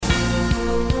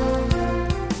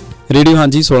Radio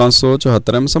ਹਾਂਜੀ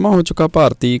 1674 ਸਮਾਂ ਹੋ ਚੁੱਕਾ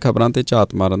ਭਾਰਤੀ ਖਬਰਾਂ ਤੇ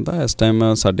ਝਾਤ ਮਾਰਨ ਦਾ। ਇਸ ਟਾਈਮ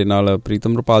ਸਾਡੇ ਨਾਲ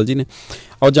ਪ੍ਰੀਤਮ ਰੁਪਾਲ ਜੀ ਨੇ।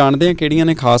 ਆਓ ਜਾਣਦੇ ਹਾਂ ਕਿਹੜੀਆਂ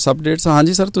ਨੇ ਖਾਸ ਅਪਡੇਟਸ।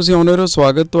 ਹਾਂਜੀ ਸਰ, ਤੁਸੀਂ ਆਉਂਦੇ ਰਹੋ।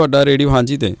 ਸਵਾਗਤ ਤੁਹਾਡਾ ਰੇਡੀਓ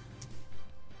ਹਾਂਜੀ ਤੇ।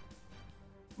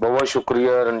 ਬਹੁਤ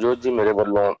ਸ਼ੁਕਰੀਆ ਰਣਜੋਤ ਜੀ, ਮੇਰੇ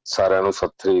ਵੱਲੋਂ ਸਾਰਿਆਂ ਨੂੰ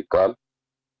ਸਤਿ ਸ੍ਰੀ ਅਕਾਲ।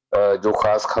 ਜੋ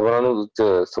ਖਾਸ ਖਬਰਾਂ ਨੂੰ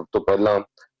ਸਭ ਤੋਂ ਪਹਿਲਾਂ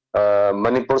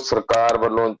ਮਨੀਪੁਰ ਸਰਕਾਰ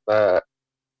ਵੱਲੋਂ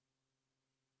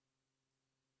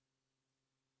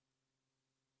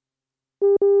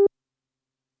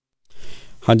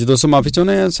ਹਾਂਜੀ ਦੋਸਤੋ, ਮਾਫੀ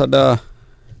ਚਾਹੁੰਦੇ ਹਾਂ, ਸਾਡਾ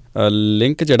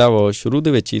ਲਿੰਕ ਜਿਹੜਾ ਉਹ ਸ਼ੁਰੂ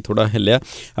ਦੇ ਵਿੱਚ ਹੀ ਥੋੜ੍ਹਾ ਹਿੱਲਿਆ।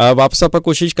 ਵਾਪਸ ਆਪਾਂ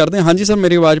ਕੋਸ਼ਿਸ਼ ਕਰਦੇ ਹਾਂ। ਹਾਂਜੀ ਸਰ,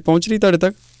 ਮੇਰੀ ਆਵਾਜ਼ ਪਹੁੰਚ ਰਹੀ ਤੁਹਾਡੇ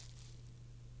ਤੱਕ?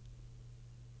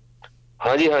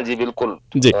 ਹਾਂਜੀ ਹਾਂਜੀ ਬਿਲਕੁਲ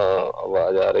ਜੀ,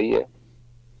 ਆਵਾਜ਼ ਆ ਰਹੀ ਹੈ।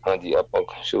 ਹਾਂਜੀ, ਆਪਾਂ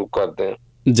ਸ਼ੁਰੂ ਕਰਦੇ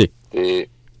ਹਾਂ ਜੀ। ਤੇ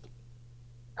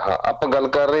ਹਾਂ, ਆਪਾਂ ਗੱਲ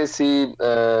ਕਰ ਰਹੇ ਸੀ,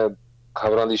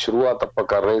 ਖਬਰਾਂ ਦੀ ਸ਼ੁਰੂਆਤ ਆਪਾਂ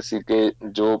ਕਰ ਰਹੇ ਸੀ ਕਿ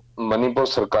ਜੋ ਮਨੀਪੁਰ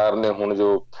ਸਰਕਾਰ ਨੇ ਹੁਣ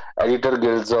ਜੋ ਐਡੀਟਰ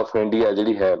ਗਿਲਡਸ ਆਫ ਇੰਡੀਆ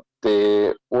ਜਿਹੜੀ ਹੈ,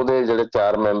 ਤੇ ਉਹਦੇ ਜਿਹੜੇ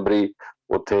 4 ਮੈਂਬਰੀ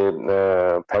ਉੱਥੇ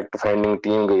ਫੈਕਟ ਫਾਈਂਡਿੰਗ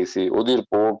ਟੀਮ ਗਈ ਸੀ, ਉਹਦੀ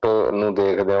ਰਿਪੋਰਟ ਨੂੰ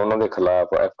ਦੇਖਦੇ ਉਹਨਾਂ ਦੇ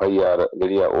ਖਿਲਾਫ FIR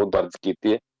ਜਿਹੜੀ ਆ ਉਹ ਦਰਜ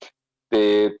ਕੀਤੀ ਹੈ।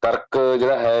 ਤੇ ਤਰਕ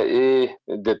ਜਿਹੜਾ ਹੈ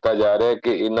ਇਹ ਦਿੱਤਾ ਜਾ ਰਿਹਾ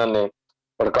ਕਿ ਇਹਨਾਂ ਨੇ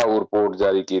ਭੜਕਾਊ ਰਿਪੋਰਟ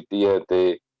ਜਾਰੀ ਕੀਤੀ ਹੈ ਤੇ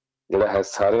ਜਿਹੜਾ ਹੈ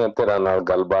ਸਾਰੀਆਂ ਧਿਰਾਂ ਨਾਲ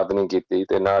ਗੱਲਬਾਤ ਨਹੀਂ ਕੀਤੀ,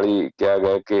 ਤੇ ਨਾਲ ਹੀ ਕਿਹਾ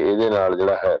ਗਿਆ ਕਿ ਇਹਦੇ ਨਾਲ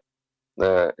ਜਿਹੜਾ ਹੈ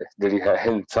ਜਿਹੜੀ ਹੈ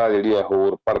ਹਿੰਸਾ ਜਿਹੜੀ ਹੈ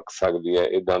ਹੋਰ ਭੜਕ ਸਕਦੀ ਹੈ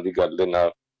ਏਦਾਂ ਦੀ ਗੱਲ ਦੇ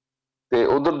ਨਾਲ। ਤੇ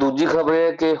ਉਧਰ ਦੂਜੀ ਖਬਰ ਇਹ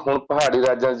ਹੈ ਕਿ ਹੁਣ ਪਹਾੜੀ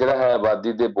ਰਾਜਾਂ ਜਿਹੜਾ ਹੈ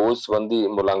ਆਬਾਦੀ ਦੇ ਬੋਝ ਸੰਬੰਧੀ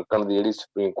ਮੁਲਾਂਕਣ ਦੀ ਜਿਹੜੀ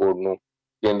ਸੁਪਰੀਮ ਕੋਰਟ ਨੂੰ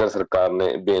ਕੇਂਦਰ ਸਰਕਾਰ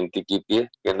ਨੇ ਬੇਨਤੀ ਕੀਤੀ ਹੈ।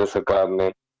 ਕੇਂਦਰ ਸਰਕਾਰ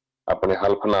ਨੇ ਆਪਣੇ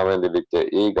ਹਲਫਨਾਮੇ ਦੇ ਵਿੱਚ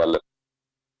ਇਹ ਗੱਲ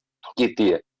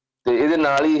ਕੀਤੀ ਹੈ। ਤੇ ਇਹਦੇ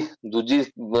ਨਾਲ ਹੀ ਦੂਜੀ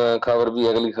ਖਬਰ ਵੀ,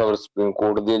 ਅਗਲੀ ਖਬਰ ਸੁਪਰੀਮ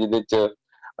ਕੋਰਟ ਦੀ ਹੈ, ਜਿਹਦੇ ਚ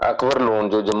ਅਕਬਰ ਲੋਨ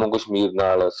ਜੋ ਜੰਮੂ ਕਸ਼ਮੀਰ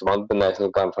ਨਾਲ ਸੰਬੰਧਿਤ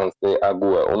ਨੈਸ਼ਨਲ ਕਾਨਫਰੰਸ ਦੇ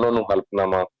ਆਗੂ ਹੈ, ਉਹਨਾਂ ਨੂੰ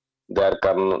ਹਲਫਨਾਮਾ ਦਾਇਰ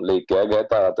ਕਰਨ ਲਈ ਕਿਹਾ ਗਿਆ।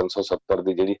 ਧਾਰਾ 370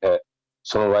 ਦੀ ਜਿਹੜੀ ਹੈ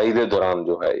ਸੁਣਵਾਈ ਦੇ ਦੌਰਾਨ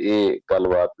ਜੋ ਹੈ ਇਹ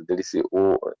ਗੱਲਬਾਤ ਜਿਹੜੀ ਸੀ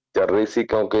ਉਹ ਚੱਲ ਰਹੀ ਸੀ,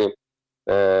 ਕਿਉਂਕਿ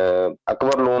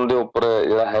ਅਕਬਰ ਲੋਨ ਦੇ ਉੱਪਰ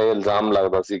ਜਿਹੜਾ ਹੈ ਇਲਜ਼ਾਮ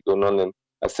ਲੱਗਦਾ ਸੀ ਕਿ ਉਹਨਾਂ ਨੇ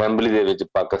ਅਸੈਂਬਲੀ ਦੇ ਵਿੱਚ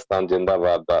ਪਾਕਿਸਤਾਨ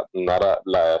ਜ਼ਿੰਦਾਬਾਦ ਦਾ ਨਾਅਰਾ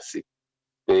ਲਾਇਆ ਸੀ।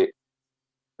 ਤੇ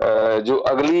ਜੋ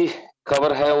ਅਗਲੀ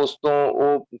ਖਬਰ ਹੈ ਉਸ ਤੋਂ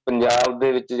ਉਹ ਪੰਜਾਬ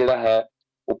ਦੇ ਵਿੱਚ ਜਿਹੜਾ ਹੈ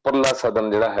ਉੱਪਰਲਾ ਸਦਨ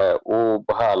ਜਿਹੜਾ ਹੈ ਉਹ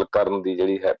ਬਹਾਲ ਕਰਨ ਦੀ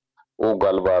ਜਿਹੜੀ ਹੈ ਉਹ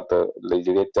ਗੱਲਬਾਤ ਲਈ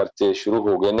ਜਿਹੜੇ ਚਰਚੇ ਸ਼ੁਰੂ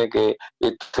ਹੋ ਗਏ ਨੇ ਕਿ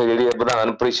ਇੱਥੇ ਜਿਹੜੀ ਹੈ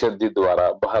ਵਿਧਾਨ ਪਰਿਸ਼ਦ ਦੀ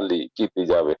ਦੁਆਰਾ ਬਹਾਲੀ ਕੀਤੀ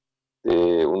ਜਾਵੇ। ਤੇ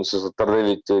 1970 ਦੇ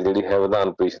ਵਿੱਚ ਜਿਹੜੀ ਹੈ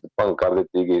ਵਿਧਾਨ ਪਰਿਸ਼ਦ ਭੰਗ ਕਰ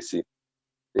ਦਿੱਤੀ ਗਈ ਸੀ।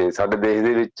 ਤੇ ਸਾਡੇ ਦੇਸ਼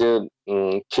ਦੇ ਵਿੱਚ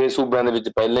 6 ਸੂਬਿਆਂ ਦੇ ਵਿੱਚ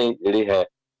ਪਹਿਲਾਂ ਹੀ ਜਿਹੜੀ ਹੈ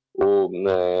ਉਹ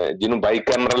ਜਿਹਨੂੰ ਬਾਈ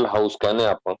ਕੈਮਰਲ ਹਾਊਸ ਕਹਿੰਦੇ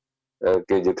ਆਪਾਂ,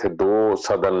 ਕਿ ਜਿੱਥੇ 2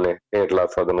 ਸਦਨ ਨੇ, ਹੇਠਲਾ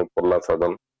ਸਦਨ ਉੱਪਰਲਾ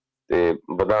ਸਦਨ, ਤੇ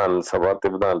ਵਿਧਾਨ ਸਭਾ ਤੇ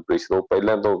ਵਿਧਾਨ ਪਰਿਸ਼ਦ ਉਹ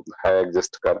ਪਹਿਲਾਂ ਤੋਂ ਹੈ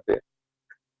ਐਗਜ਼ਿਸਟ ਕਰਦੇ।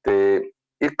 ਤੇ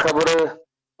ਇੱਕ ਖਬਰ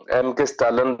MK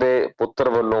ਸਟਾਲਿਨ ਦੇ ਪੁੱਤਰ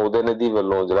ਵੱਲੋਂ, ਉਦੈਨਿਧੀ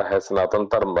ਵੱਲੋਂ ਜਿਹੜਾ ਹੈ ਸਨਾਤਨ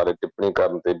ਧਰਮ ਬਾਰੇ ਟਿੱਪਣੀ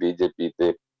ਕਰਨ ਤੇ BJP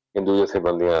ਤੇ ਹਿੰਦੂ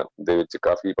ਜਥੇਬੰਦੀਆਂ ਦੇ ਵਿੱਚ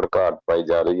ਕਾਫੀ ਭੜਕਾਟ ਪਾਈ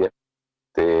ਜਾ ਰਹੀ ਹੈ।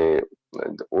 ਤੇ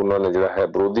ਉਹਨਾਂ ਨੇ ਜਿਹੜਾ ਹੈ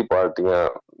ਵਿਰੋਧੀ ਪਾਰਟੀਆਂ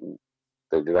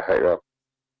ਤੇ ਜਿਹੜਾ ਹੈਗਾ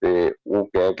ਤੇ ਉਹ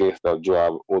ਕਹਿ ਕੇ ਇਸਦਾ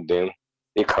ਜਵਾਬ ਉਹ ਦੇਣ।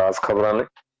 ਇਹ ਖਾਸ ਖਬਰਾਂ ਨੇ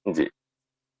ਜੀ।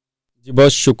 ਜੀ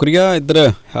ਬਹੁਤ ਸ਼ੁਕਰੀਆ।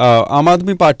 ਇੱਧਰ ਆਮ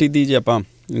ਆਦਮੀ ਪਾਰਟੀ ਦੀ ਜੇ ਆਪਾਂ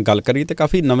ਗੱਲ ਕਰੀਏ ਤਾਂ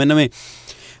ਕਾਫੀ ਨਵੇਂ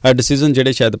ਡਿਸੀਜ਼ਨ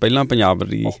ਜਿਹੜੇ ਸ਼ਾਇਦ ਪਹਿਲਾਂ ਪੰਜਾਬ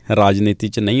ਦੀ ਰਾਜਨੀਤੀ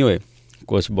 'ਚ ਨਹੀਂ ਹੋਏ।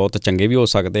 ਕੁਛ ਬਹੁਤ ਚੰਗੇ ਵੀ ਹੋ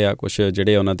ਸਕਦੇ ਆ, ਕੁਛ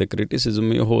ਜਿਹੜੇ ਉਹਨਾਂ 'ਤੇ ਕ੍ਰਿਟਿਸਿਜ਼ਮ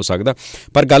ਵੀ ਹੋ ਸਕਦਾ,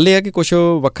 ਪਰ ਗੱਲ ਇਹ ਹੈ ਕਿ ਕੁਛ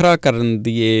ਵੱਖਰਾ ਕਰਨ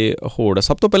ਦੀ ਇਹ ਹੋੜ।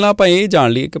 ਸਭ ਤੋਂ ਪਹਿਲਾਂ ਆਪਾਂ ਇਹ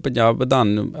ਜਾਣ ਲਈਏ ਕਿ ਪੰਜਾਬ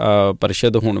ਵਿਧਾਨ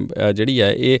ਪਰਿਸ਼ਦ ਹੁਣ ਜਿਹੜੀ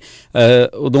ਹੈ ਇਹ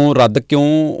ਉਦੋਂ ਰੱਦ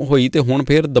ਕਿਉਂ ਹੋਈ ਤੇ ਹੁਣ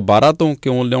ਫਿਰ ਦੁਬਾਰਾ ਤੋਂ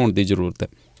ਕਿਉਂ ਲਿਆਉਣ ਦੀ ਜ਼ਰੂਰਤ ਹੈ?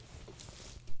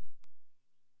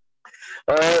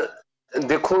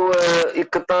 ਦੇਖੋ,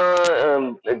 ਇੱਕ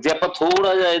ਤਾਂ ਜੇ ਆਪਾਂ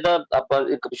ਥੋੜਾ ਜਿਹਾ ਇਹਦਾ ਆਪਾਂ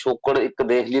ਇੱਕ ਪਿਛੋਕੜ ਇੱਕ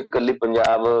ਦੇਖ ਲਈਏ, ਇਕੱਲੀ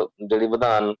ਪੰਜਾਬ ਜਿਹੜੀ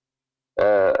ਵਿਧਾਨ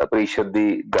ਪਰਿਸ਼ਦ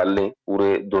ਦੀ ਗੱਲ ਨਹੀਂ,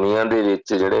 ਪੂਰੇ ਦੁਨੀਆ ਦੇ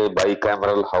ਵਿੱਚ ਜਿਹੜੇ ਬਾਈ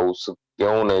ਕੈਮਰਲ ਹਾਊਸ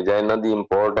ਕਿਉਂ ਨੇ ਜਾਂ ਇਹਨਾਂ ਦੀ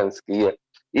ਇੰਪੋਰਟੈਂਸ ਕੀ ਹੈ,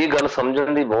 ਇਹ ਗੱਲ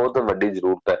ਸਮਝਣ ਦੀ ਬਹੁਤ ਵੱਡੀ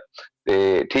ਜ਼ਰੂਰਤ ਹੈ।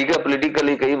 ਤੇ ਠੀਕ ਹੈ,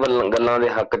 ਪੋਲੀਟੀਕਲੀ ਕਈ ਗੱਲਾਂ ਦੇ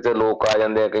ਹੱਕ 'ਚ ਲੋਕ ਆ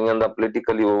ਜਾਂਦੇ ਆ, ਕਈਆਂ ਦਾ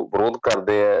ਪੋਲੀਟੀਕਲੀ ਉਹ ਵਿਰੋਧ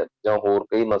ਕਰਦੇ ਆ ਜਾਂ ਹੋਰ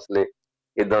ਕਈ ਮਸਲੇ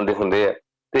ਏਦਾਂ ਦੇ ਹੁੰਦੇ ਆ।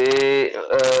 ਤੇ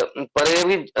ਪਰ ਇਹ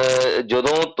ਵੀ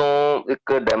ਜਦੋਂ ਤੋਂ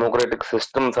ਇੱਕ ਡੈਮੋਕ੍ਰੈਟਿਕ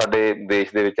ਸਿਸਟਮ ਸਾਡੇ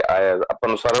ਦੇਸ਼ ਦੇ ਵਿੱਚ ਆਇਆ, ਆਪਾਂ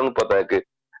ਨੂੰ ਸਾਰਿਆਂ ਨੂੰ ਪਤਾ ਹੈ ਕਿ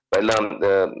ਪਹਿਲਾਂ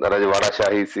ਰਜਵਾੜਾ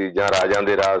ਸ਼ਾਹੀ ਸੀ ਜਾਂ ਰਾਜਾਂ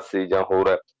ਦੇ ਰਾਜ ਸੀ ਜਾਂ ਹੋਰ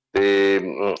ਹੈ। ਤੇ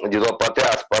ਜਦੋਂ ਆਪਾਂ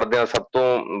ਇਤਿਹਾਸ ਪੜ੍ਹਦੇ ਹਾਂ, ਸਭ ਤੋਂ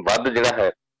ਵੱਧ ਜਿਹੜਾ ਹੈ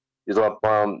ਜਦੋਂ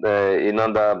ਆਪਾਂ ਇਹਨਾਂ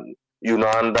ਦਾ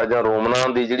ਯੂਨਾਨ ਦਾ ਜਾਂ ਰੋਮਨਾਂ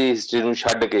ਦੀ ਜਿਹੜੀ ਹਿਸਟਰੀ ਨੂੰ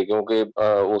ਛੱਡ ਕੇ, ਕਿਉਂਕਿ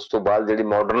ਉਸ ਤੋਂ ਬਾਅਦ ਜਿਹੜੀ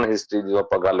ਮਾਡਰਨ ਹਿਸਟਰੀ ਦੀ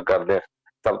ਆਪਾਂ ਗੱਲ ਕਰਦੇ ਹਾਂ,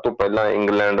 ਸਭ ਤੋਂ ਪਹਿਲਾਂ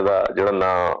ਇੰਗਲੈਂਡ ਦਾ ਜਿਹੜਾ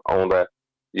ਨਾਂ ਆਉਂਦਾ,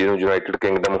 ਜਿਹਨੂੰ ਯੂਨਾਈਟਿਡ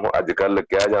ਕਿੰਗਡਮ ਅੱਜ ਕੱਲ੍ਹ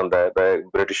ਕਿਹਾ ਜਾਂਦਾ ਹੈ, ਤਾਂ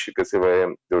ਬ੍ਰਿਟਿਸ਼ ਕਿਸੇ ਵੇ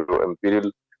ਜੋ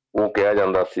ਇੰਪੀਰੀਅਲ ਉਹ ਕਿਹਾ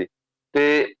ਜਾਂਦਾ ਸੀ।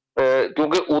 ਤੇ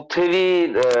ਕਿਉਂਕਿ ਉੱਥੇ ਵੀ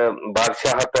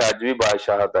ਬਾਦਸ਼ਾਹਤ ਹੈ, ਅੱਜ ਵੀ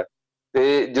ਬਾਦਸ਼ਾਹਤ ਹੈ।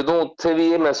 ਤੇ ਜਦੋਂ ਉੱਥੇ ਵੀ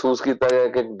ਇਹ ਮਹਿਸੂਸ ਕੀਤਾ ਗਿਆ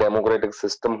ਕਿ ਡੈਮੋਕ੍ਰੈਟਿਕ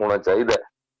ਸਿਸਟਮ ਹੋਣਾ ਚਾਹੀਦਾ,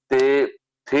 ਤੇ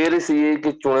ਫਿਰ ਸੀ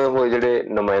ਕਿ ਚੁਣੇ ਹੋਏ ਜਿਹੜੇ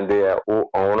ਨੁਮਾਇੰਦੇ ਆ ਉਹ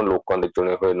ਆਉਣ, ਲੋਕਾਂ ਦੇ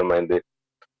ਚੁਣੇ ਹੋਏ ਨੁਮਾਇੰਦੇ।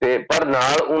 ਤੇ ਪਰ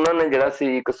ਨਾਲ ਉਹਨਾਂ ਨੇ ਜਿਹੜਾ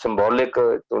ਸੀ ਇੱਕ ਸਿੰਬੋਲਿਕ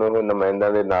ਚੁਣੇ ਹੋਏ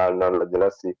ਨੁਮਾਇੰਦਿਆਂ ਦੇ ਨਾਲ ਜਿਹੜਾ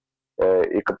ਸੀ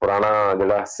ਇੱਕ ਪੁਰਾਣਾ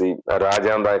ਜਿਹੜਾ ਸੀ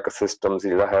ਰਾਜਾਂ ਦਾ ਇੱਕ ਸਿਸਟਮ ਸੀ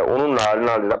ਜਿਹੜਾ ਹੈ ਉਹਨੂੰ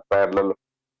ਨਾਲ ਜਿਹੜਾ ਪੈਰਲਲ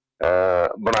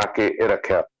ਬਣਾ ਕੇ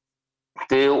ਰੱਖਿਆ।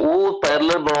 ਤੇ ਉਹ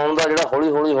ਪੈਰਲਲ ਬਣਾਉਣ ਦਾ ਜਿਹੜਾ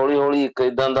ਹੌਲੀ ਇੱਕ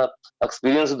ਏਦਾਂ ਦਾ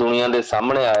ਐਕਸਪੀਰੀਅੰਸ ਦੁਨੀਆ ਦੇ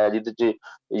ਸਾਹਮਣੇ ਆਇਆ ਜਿਹਦੇ ਚ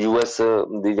US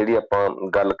ਦੀ ਜਿਹੜੀ ਆਪਾਂ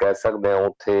ਗੱਲ ਕਹਿ ਸਕਦੇ ਹਾਂ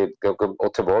ਉੱਥੇ, ਕਿਉਂਕਿ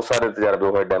ਉੱਥੇ ਬਹੁਤ ਸਾਰੇ ਤਜਰਬੇ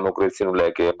ਹੋਏ ਡੈਮੋਕ੍ਰੇਸੀ ਨੂੰ ਲੈ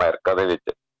ਕੇ ਅਮਰੀਕਾ ਦੇ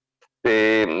ਵਿੱਚ।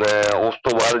 ਤੇ ਉਸ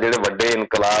ਤੋਂ ਬਾਅਦ ਜਿਹੜੇ ਵੱਡੇ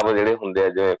ਇਨਕਲਾਬ ਜਿਹੜੇ ਹੁੰਦੇ ਆ,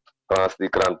 ਜਿਵੇਂ ਫਰਾਂਸ ਦੀ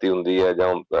ਕ੍ਰਾਂਤੀ ਹੁੰਦੀ ਹੈ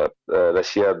ਜਾਂ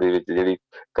ਰਸ਼ੀਆ ਦੇ ਵਿੱਚ ਜਿਹੜੀ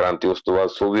ਕ੍ਰਾਂਤੀ, ਉਸ ਤੋਂ ਬਾਅਦ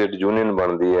ਸੋਵੀਅਤ ਯੂਨੀਅਨ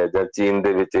ਬਣਦੀ ਹੈ ਜਾਂ ਚੀਨ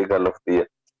ਦੇ ਵਿੱਚ ਇਹ ਗੱਲ ਹੁੰਦੀ ਹੈ।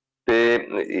 ਤੇ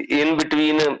ਇਨ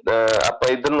ਬਿਟਵੀਨ ਆਪਾਂ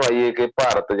ਇੱਧਰ ਨੂੰ ਆਈਏ ਕਿ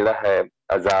ਭਾਰਤ ਜਿਹੜਾ ਹੈ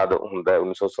ਆਜ਼ਾਦ ਹੁੰਦਾ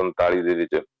 1947 ਦੇ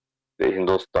ਵਿੱਚ, ਤੇ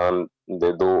ਹਿੰਦੁਸਤਾਨ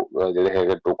ਦੇ ਦੋ ਜਿਹੜੇ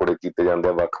ਹੈਗੇ ਟੁਕੜੇ ਕੀਤੇ ਜਾਂਦੇ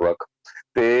ਆ ਵੱਖ-ਵੱਖ।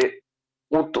 ਤੇ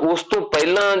ਉਸ ਤੋਂ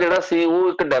ਪਹਿਲਾਂ ਜਿਹੜਾ ਸੀ ਉਹ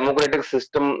ਇੱਕ ਡੈਮੋਕ੍ਰੈਟਿਕ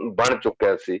ਸਿਸਟਮ ਬਣ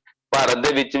ਚੁੱਕਿਆ ਸੀ ਭਾਰਤ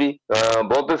ਦੇ ਵਿੱਚ ਵੀ।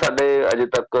 ਬਹੁਤੇ ਸਾਡੇ ਅਜੇ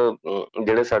ਤੱਕ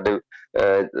ਜਿਹੜੇ ਸਾਡੇ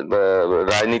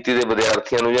ਰਾਜਨੀਤੀ ਦੇ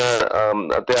ਵਿਦਿਆਰਥੀਆਂ ਨੂੰ ਜਾਂ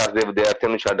ਇਤਿਹਾਸ ਦੇ ਵਿਦਿਆਰਥੀਆਂ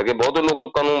ਨੂੰ ਛੱਡ ਕੇ ਬਹੁਤੇ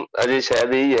ਲੋਕਾਂ ਨੂੰ ਅਜੇ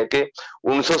ਸ਼ਾਇਦ ਇਹੀ ਹੈ ਕਿ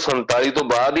 1947 ਤੋਂ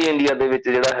ਬਾਅਦ ਹੀ ਇੰਡੀਆ ਦੇ ਵਿੱਚ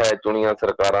ਜਿਹੜਾ ਹੈ ਚੁਣੀਆਂ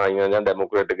ਸਰਕਾਰਾਂ ਆਈਆਂ ਜਾਂ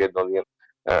ਡੈਮੋਕ੍ਰੈਟਿਕ ਏਦਾਂ ਦੀਆਂ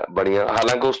ਬਣੀਆਂ।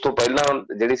 ਹਾਲਾਂਕਿ ਉਸ ਤੋਂ ਪਹਿਲਾਂ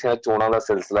ਜਿਹੜੀ ਸੀ ਚੋਣਾਂ ਦਾ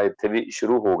ਸਿਲਸਿਲਾ ਇੱਥੇ ਵੀ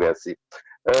ਸ਼ੁਰੂ ਹੋ ਗਿਆ ਸੀ।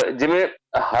 ਜਿਵੇਂ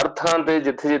ਹਰ ਥਾਂ ਤੇ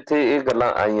ਜਿੱਥੇ ਇਹ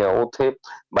ਗੱਲਾਂ ਆਈਆਂ ਉੱਥੇ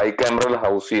ਬਾਈ ਕੈਮਰਲ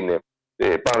ਹਾਊਸ ਹੀ ਨੇ।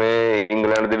 ਤੇ ਭਾਵੇਂ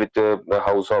ਇੰਗਲੈਂਡ ਦੇ ਵਿੱਚ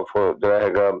ਹਾਊਸ ਆਫ ਜਿਹੜਾ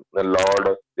ਹੈਗਾ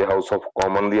ਲਾਰਡ ਤੇ ਹਾਊਸ ਆਫ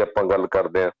ਕਾਮਨ ਦੀ ਆਪਾਂ ਗੱਲ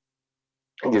ਕਰਦੇ ਹਾਂ,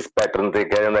 ਜਿਸ ਪੈਟਰਨ ਤੇ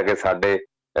ਕਿਹਾ ਜਾਂਦਾ ਕਿ ਸਾਡੇ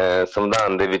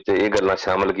ਸੰਵਿਧਾਨ ਦੇ ਵਿੱਚ ਇਹ ਗੱਲਾਂ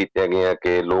ਸ਼ਾਮਲ ਕੀਤੀਆਂ ਗਈਆਂ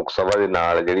ਕਿ ਲੋਕ ਸਭਾ ਦੇ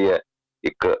ਨਾਲ ਜਿਹੜੀ ਹੈ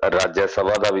ਇੱਕ ਰਾਜ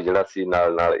ਸਭਾ ਦਾ ਵੀ ਜਿਹੜਾ ਸੀ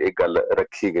ਨਾਲ ਇਹ ਗੱਲ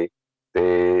ਰੱਖੀ ਗਈ। ਤੇ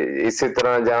ਇਸੇ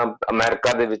ਤਰ੍ਹਾਂ ਜਾਂ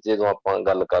ਅਮਰੀਕਾ ਦੇ ਵਿੱਚ ਜਦੋਂ ਆਪਾਂ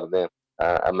ਗੱਲ ਕਰਦੇ ਹਾਂ,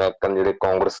 ਅਮਰੀਕਨ ਜਿਹੜੇ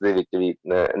ਕਾਂਗਰਸ ਦੇ ਵਿੱਚ ਵੀ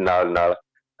ਨਾਲ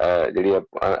ਜਿਹੜੀ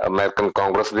ਅਮਰੀਕਨ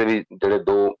ਕਾਂਗਰਸ ਦੇ ਵੀ ਜਿਹੜੇ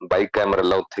ਦੋ ਬਾਈ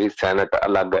ਕੈਮਰਲ ਆ, ਉੱਥੇ ਸੈਨੇਟ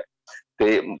ਅਲੱਗ ਹੈ।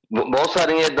 ਤੇ ਬਹੁਤ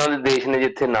ਸਾਰੀਆਂ ਏਦਾਂ ਦੇ ਦੇਸ਼ ਨੇ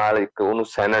ਜਿੱਥੇ ਨਾਲ ਇੱਕ ਉਹਨੂੰ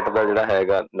ਸੈਨੇਟ ਦਾ ਜਿਹੜਾ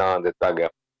ਹੈਗਾ ਨਾਂ ਦਿੱਤਾ ਗਿਆ।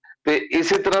 ਤੇ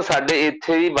ਇਸੇ ਤਰ੍ਹਾਂ ਸਾਡੇ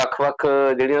ਇੱਥੇ ਵੀ ਵੱਖ-ਵੱਖ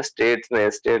ਜਿਹੜੀਆਂ ਸਟੇਟਸ ਨੇ,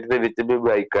 ਸਟੇਟ ਦੇ ਵਿੱਚ ਵੀ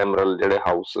ਬਾਈ ਕੈਮਰਲ ਜਿਹੜੇ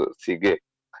ਹਾਊਸ ਸੀਗੇ।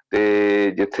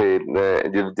 ਤੇ ਜਿੱਥੇ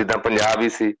ਜਿੱਦਾਂ ਪੰਜਾਬ ਹੀ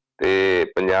ਸੀ ਤੇ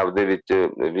ਪੰਜਾਬ ਦੇ ਵਿੱਚ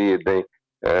ਵੀ ਏਦਾਂ ਹੀ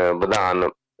ਵਿਧਾਨ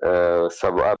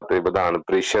ਸਭਾ ਤੇ ਵਿਧਾਨ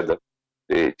ਪ੍ਰੀਸ਼ਦ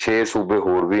ਤੇ 6 ਸੂਬੇ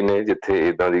ਹੋਰ ਵੀ ਨੇ ਜਿੱਥੇ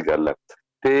ਏਦਾਂ ਦੀ ਗੱਲ ਹੈ।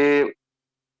 ਤੇ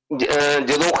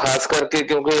ਜਦੋਂ ਖਾਸ ਕਰਕੇ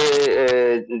ਕਿਉਂਕਿ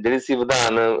ਜਿਹੜੀ ਸੀ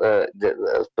ਵਿਧਾਨ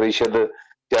ਪ੍ਰੀਸ਼ਦ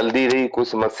ਚੱਲਦੀ ਰਹੀ, ਕੋਈ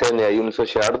ਸਮੱਸਿਆ ਨਹੀਂ ਆਈ।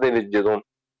 1966 ਦੇ ਵਿੱਚ ਜਦੋਂ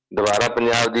ਦੁਬਾਰਾ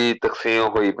ਪੰਜਾਬ ਦੀ ਤਕਸੀਮ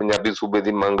ਹੋਈ, ਪੰਜਾਬੀ ਸੂਬੇ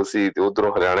ਦੀ ਮੰਗ ਸੀ ਤੇ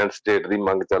ਉਧਰੋਂ ਹਰਿਆਣਾ ਸਟੇਟ ਦੀ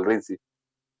ਮੰਗ ਚੱਲ ਰਹੀ ਸੀ।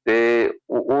 ਤੇ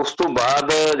ਉਸ ਤੋਂ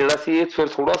ਬਾਅਦ ਜਿਹੜਾ ਸੀ ਇਹ ਫਿਰ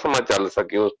ਥੋੜਾ ਸਮਾਂ ਚੱਲ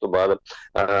ਸਕੇ। ਉਸ ਤੋਂ ਬਾਅਦ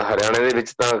ਹਰਿਆਣਾ ਦੇ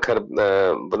ਵਿੱਚ ਤਾਂ ਖੈਰ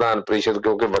ਵਿਧਾਨ ਪ੍ਰੀਸ਼ਦ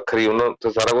ਕਿਉਂਕਿ ਵੱਖਰੀ, ਉਹਨਾਂ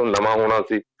ਤੋਂ ਸਾਰਾ ਕੁਝ ਨਵਾਂ ਹੋਣਾ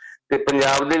ਸੀ। ਤੇ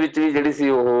ਪੰਜਾਬ ਦੇ ਵਿੱਚ ਵੀ ਜਿਹੜੀ ਸੀ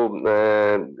ਉਹ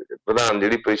ਵਿਧਾਨ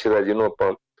ਜਿਹੜੀ ਪ੍ਰੀਸ਼ਦ ਹੈ, ਜਿਹਨੂੰ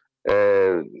ਆਪਾਂ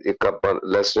ਇੱਕ ਆਪਾਂ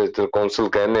ਲੈਜਿਸਲੇਟਿਵ ਕੌਂਸਲ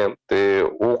ਕਹਿੰਦੇ ਹਾਂ, ਤੇ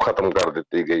ਉਹ ਖਤਮ ਕਰ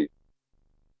ਦਿੱਤੀ ਗਈ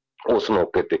ਉਸ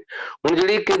ਮੌਕੇ ਤੇ। ਹੁਣ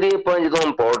ਜਿਹੜੀ ਕਿਹਦੀ ਆਪਾਂ ਜਦੋਂ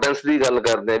ਇੰਪੋਰਟੈਂਸ ਦੀ ਗੱਲ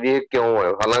ਕਰਦੇ ਹਾਂ ਵੀ ਇਹ ਕਿਉਂ ਹੈ,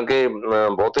 ਹਾਲਾਂਕਿ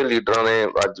ਬਹੁਤੇ ਲੀਡਰਾਂ ਨੇ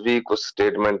ਅੱਜ ਵੀ ਕੁਝ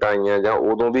ਸਟੇਟਮੈਂਟ ਆਈਆਂ ਜਾਂ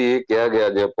ਉਦੋਂ ਵੀ ਇਹ ਕਿਹਾ ਗਿਆ,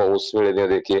 ਜੇ ਆਪਾਂ ਉਸ ਵੇਲੇ ਦੀਆਂ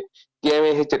ਦੇਖੀਏ, ਕਿ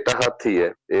ਐਵੇਂ ਇਹ ਚਿੱਟਾ ਹਾਥੀ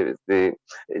ਹੈ। ਤੇ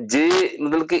ਜੇ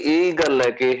ਮਤਲਬ ਕਿ ਇਹ ਗੱਲ ਹੈ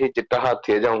ਕਿ ਇਹ ਚਿੱਟਾ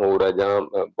ਹਾਥੀ ਹੈ ਜਾਂ ਹੋਰ ਹੈ ਜਾਂ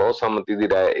ਬਹੁਤ ਸੰਮਤੀ ਦੀ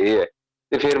ਰਾਏ ਇਹ ਹੈ,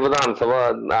 ਤੇ ਫਿਰ ਵਿਧਾਨ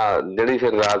ਸਭਾ ਜਿਹੜੀ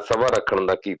ਫਿਰ ਰਾਜ ਸਭਾ ਰੱਖਣ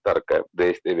ਦਾ ਕੀ ਤਰਕ ਹੈ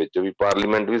ਦੇਸ਼ ਦੇ ਵਿੱਚ ਵੀ?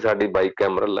 ਪਾਰਲੀਮੈਂਟ ਵੀ ਸਾਡੀ ਬਾਈ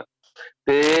ਕੈਮਰਲ ਹੈ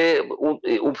ਤੇ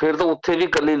ਫਿਰ ਤਾਂ ਉੱਥੇ ਵੀ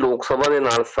ਇਕੱਲੀ ਲੋਕ ਸਭਾ ਦੇ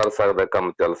ਨਾਲ ਸਰ ਸਕਦਾ,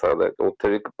 ਕੰਮ ਚੱਲ ਸਕਦਾ। ਉੱਥੇ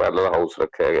ਵੀ ਇੱਕ ਪੈਰਲਲ ਹਾਊਸ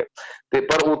ਰੱਖਿਆ ਗਿਆ। ਤੇ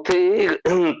ਪਰ ਉੱਥੇ ਇਹ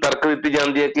ਤਰਕ ਦਿੱਤੀ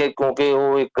ਜਾਂਦੀ ਹੈ ਕਿ ਕਿਉਂਕਿ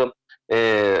ਉਹ ਇੱਕ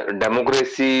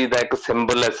ਡੈਮੋਕ੍ਰੇਸੀ ਦਾ ਇੱਕ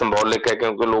ਸਿੰਬਲ ਹੈ, ਸਿੰਬੋਲਿਕ ਹੈ,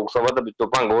 ਕਿਉਂਕਿ ਲੋਕ ਸਭਾ ਦੇ ਵਿੱਚੋਂ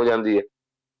ਭੰਗ ਹੋ ਜਾਂਦੀ ਹੈ।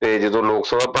 ਤੇ ਜਦੋਂ ਲੋਕ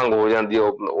ਸਭਾ ਭੰਗ ਹੋ ਜਾਂਦੀ ਹੈ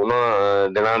ਉਹਨਾਂ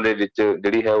ਦਿਨਾਂ ਦੇ ਵਿੱਚ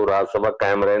ਜਿਹੜੀ ਹੈ ਉਹ ਰਾਜ ਸਭਾ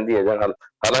ਕਾਇਮ ਰਹਿੰਦੀ ਹੈ। ਜਾਂ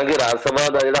ਹਾਲਾਂਕਿ ਰਾਜ ਸਭਾ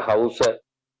ਦਾ ਜਿਹੜਾ ਹਾਊਸ ਹੈ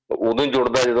ਉਦੋਂ ਹੀ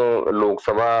ਜੁੜਦਾ ਜਦੋਂ ਲੋਕ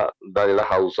ਸਭਾ ਦਾ ਜਿਹੜਾ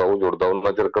ਹਾਊਸ ਆ ਉਹ ਜੁੜਦਾ।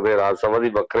 ਉਹਨਾਂ ਚਿਰ ਕਦੇ ਰਾਜ ਸਭਾ ਦੀ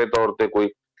ਵੱਖਰੇ ਤੌਰ ਤੇ ਕੋਈ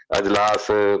ਅਜਲਾਸ,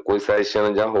 ਕੋਈ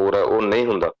ਸੈਸ਼ਨ ਜਾਂ ਹੋਰ ਹੈ ਉਹ ਨਹੀਂ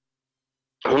ਹੁੰਦਾ।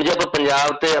 ਹੁਣ ਜੇ ਆਪਾਂ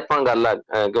ਪੰਜਾਬ ਤੇ ਆਪਾਂ ਗੱਲ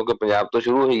ਕਿਉਂਕਿ ਪੰਜਾਬ ਤੋਂ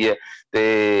ਸ਼ੁਰੂ ਹੋਈ ਹੈ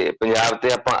ਤੇ ਪੰਜਾਬ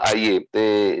ਤੇ ਆਪਾਂ ਆਈਏ,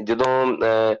 ਤੇ ਜਦੋਂ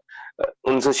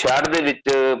 1966 ਦੇ ਵਿੱਚ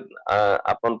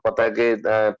ਆਪਾਂ ਨੂੰ ਪਤਾ ਹੈ ਕਿ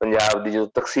ਪੰਜਾਬ ਦੀ ਜਦੋਂ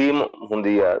ਤਕਸੀਮ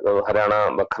ਹੁੰਦੀ ਆ, ਹਰਿਆਣਾ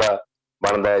ਵੱਖਰਾ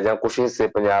ਬਣਦਾ ਹੈ ਜਾਂ ਕੁਛ ਹਿੱਸੇ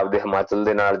ਪੰਜਾਬ ਦੇ ਹਿਮਾਚਲ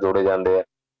ਦੇ ਨਾਲ ਜੋੜੇ ਜਾਂਦੇ ਆ।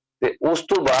 ਤੇ ਉਸ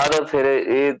ਤੋਂ ਬਾਅਦ ਫਿਰ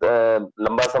ਇਹ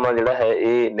ਲੰਬਾ ਸਮਾਂ ਜਿਹੜਾ ਹੈ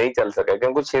ਇਹ ਨਹੀਂ ਚੱਲ ਸਕਿਆ,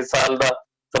 ਕਿਉਂਕਿ 6 ਸਾਲ ਦਾ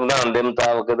ਸੰਵਿਧਾਨ ਦੇ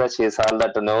ਮੁਤਾਬਕ ਇਹਦਾ 6 ਸਾਲ ਦਾ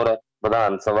ਟਨਿਓਰ ਹੈ,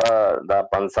 ਵਿਧਾਨ ਸਭਾ ਦਾ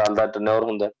 5 ਸਾਲ ਦਾ ਟਨਿਓਰ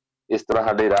ਹੁੰਦਾ। ਇਸ ਤਰ੍ਹਾਂ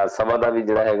ਸਾਡੀ ਰਾਜ ਸਭਾ ਦਾ ਵੀ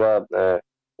ਜਿਹੜਾ ਹੈਗਾ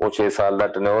ਉਹ 6 ਸਾਲ ਦਾ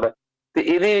ਟਨਿਓਰ ਹੈ। ਤੇ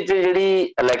ਇਹਦੇ ਵਿੱਚ ਜਿਹੜੀ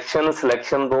ਇਲੈਕਸ਼ਨ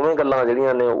ਸਿਲੈਕਸ਼ਨ ਦੋਵੇਂ ਗੱਲਾਂ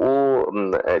ਜਿਹੜੀਆਂ ਨੇ ਉਹ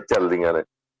ਚੱਲਦੀਆਂ ਨੇ।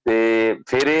 ਤੇ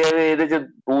ਫਿਰ ਇਹ ਇਹਦੇ ਚ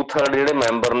 2/3 ਜਿਹੜੇ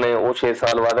ਮੈਂਬਰ ਨੇ ਉਹ 6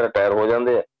 ਸਾਲ ਬਾਅਦ ਰਿਟਾਇਰ ਹੋ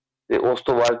ਜਾਂਦੇ ਆ, ਤੇ ਉਸ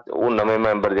ਤੋਂ ਬਾਅਦ ਉਹ ਨਵੇਂ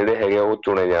ਮੈਂਬਰ ਜਿਹੜੇ ਹੈਗੇ ਉਹ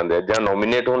ਚੁਣੇ ਜਾਂਦੇ ਆ, ਜਾਂ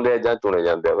ਨੋਮੀਨੇਟ ਹੁੰਦੇ ਆ ਜਾਂ ਚੁਣੇ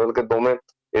ਜਾਂਦੇ ਆ। ਮਤਲਬ ਕਿ ਦੋਵੇਂ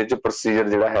ਇਹ ਚ ਪ੍ਰੋਸੀਜਰ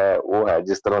ਜਿਹੜਾ ਹੈ ਉਹ ਹੈ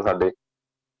ਜਿਸ ਤਰ੍ਹਾਂ ਸਾਡੇ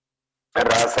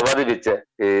ਰਾਜ ਸਭਾ ਦੇ ਵਿੱਚ ਹੈ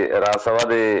ਕਿ ਰਾਜ ਸਭਾ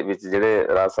ਦੇ ਵਿੱਚ ਜਿਹੜੇ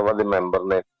ਰਾਜ ਸਭਾ ਦੇ ਮੈਂਬਰ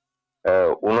ਨੇ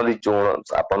ਉਹਨਾਂ ਦੀ ਚੋਣ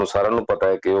ਆਪਾਂ ਨੂੰ ਸਾਰਿਆਂ ਨੂੰ ਪਤਾ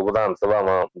ਹੈ ਕਿ ਉਹ ਵਿਧਾਨ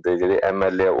ਸਭਾਵਾਂ ਦੇ ਜਿਹੜੇ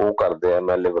MLA ਉਹ ਕਰਦੇ ਆ,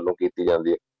 MLA ਵੱਲੋਂ ਕੀਤੀ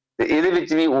ਜਾਂਦੀ ਹੈ। ਤੇ ਇਹਦੇ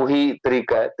ਵਿੱਚ ਵੀ ਉਹੀ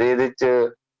ਤਰੀਕਾ ਹੈ। ਤੇ ਇਹਦੇ 'ਚ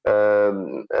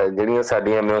ਜਿਹੜੀਆਂ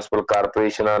ਸਾਡੀਆਂ ਮਿਊਨਿਸਪਲ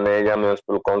ਕਾਰਪੋਰੇਸ਼ਨਾਂ ਨੇ ਜਾਂ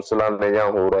ਮਿਊਨਿਸਪਲ ਕੌਂਸਲਾਂ ਨੇ ਜਾਂ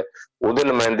ਹੋਰ ਹੈ, ਉਹਦੇ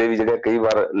ਨੁਮਾਇੰਦੇ ਵੀ ਜਿਹੜੇ ਕਈ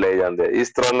ਵਾਰ ਲਏ ਜਾਂਦੇ ਆ।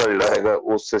 ਇਸ ਤਰ੍ਹਾਂ ਦਾ ਜਿਹੜਾ ਹੈਗਾ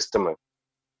ਉਹ ਸਿਸਟਮ ਹੈ।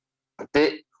 ਤੇ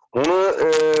ਹੁਣ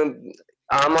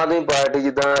ਆਮ ਆਦਮੀ ਪਾਰਟੀ,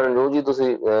 ਜਿੱਦਾਂ ਰਣਜੋਤ ਜੀ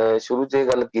ਤੁਸੀਂ ਸ਼ੁਰੂ 'ਚ ਇਹ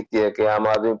ਗੱਲ ਕੀਤੀ ਹੈ ਕਿ ਆਮ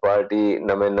ਆਦਮੀ ਪਾਰਟੀ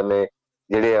ਨਵੇਂ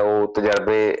ਜਿਹੜੇ ਆ ਉਹ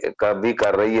ਤਜਰਬੇ ਵੀ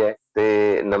ਕਰ ਰਹੀ ਹੈ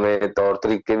ਤੇ ਨਵੇਂ ਤੌਰ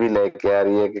ਤਰੀਕੇ ਵੀ ਲੈ ਕੇ ਆ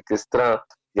ਰਹੀ ਹੈ ਕਿ ਕਿਸ ਤਰ੍ਹਾਂ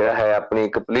ਜਿਹੜਾ ਹੈ ਆਪਣੀ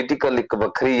ਇੱਕ ਪੋਲੀਟੀਕਲ ਇੱਕ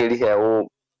ਵੱਖਰੀ ਜਿਹੜੀ ਹੈ ਉਹ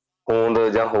ਹੋਂਦ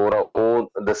ਜਾਂ ਹੋਰ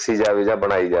ਉਹ ਦੱਸੀ ਜਾਵੇ ਜਾਂ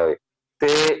ਬਣਾਈ ਜਾਵੇ। ਤੇ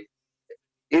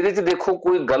ਇਹਦੇ 'ਚ ਦੇਖੋ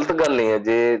ਕੋਈ ਗਲਤ ਗੱਲ ਨਹੀਂ ਹੈ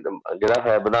ਜੇ ਜਿਹੜਾ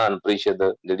ਹੈ ਵਿਧਾਨ ਪਰਿਸ਼ਦ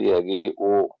ਜਿਹੜੀ ਹੈਗੀ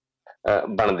ਉਹ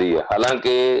ਬਣਦੀ ਹੈ।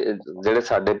 ਹਾਲਾਂਕਿ ਜਿਹੜੇ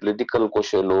ਸਾਡੇ ਪੋਲੀਟੀਕਲ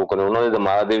ਕੁਛ ਲੋਕ ਨੇ ਉਹਨਾਂ ਦੇ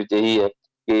ਦਿਮਾਗ ਦੇ ਵਿੱਚ ਇਹੀ ਹੈ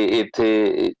ਕਿ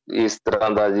ਇੱਥੇ ਇਸ ਤਰ੍ਹਾਂ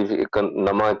ਦਾ ਜੀ ਇੱਕ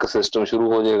ਨਵਾਂ ਇੱਕ ਸਿਸਟਮ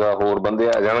ਸ਼ੁਰੂ ਹੋ ਜਾਏਗਾ, ਹੋਰ ਬੰਦੇ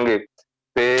ਆ ਜਾਣਗੇ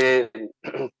ਤੇ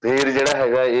ਫਿਰ ਜਿਹੜਾ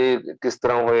ਹੈਗਾ ਇਹ ਕਿਸ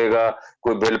ਤਰ੍ਹਾਂ ਹੋਏਗਾ,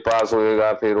 ਕੋਈ ਬਿੱਲ ਪਾਸ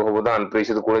ਹੋਏਗਾ, ਫਿਰ ਉਹ ਵਿਧਾਨ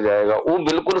ਪਰਿਸ਼ਦ ਕੋਲ ਜਾਏਗਾ। ਉਹ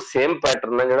ਬਿਲਕੁਲ ਸੇਮ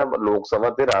ਪੈਟਰਨ ਹੈ ਜਿਹੜਾ ਲੋਕ ਸਭਾ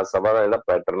ਤੇ ਰਾਜ ਸਭਾ ਦਾ ਜਿਹੜਾ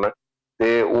ਪੈਟਰਨ ਹੈ,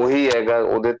 ਤੇ ਉਹੀ ਹੈਗਾ।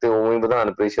 ਉਹਦੇ ਤੇ ਉਵੇਂ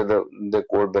ਵਿਧਾਨ ਪਰਿਸ਼ਦ ਦੇ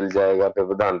ਕੋਲ ਬਿੱਲ ਜਾਏਗਾ, ਫਿਰ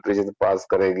ਵਿਧਾਨ ਪਰਿਸ਼ਦ ਪਾਸ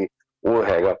ਕਰੇਗੀ, ਉਹ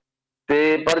ਹੈਗਾ।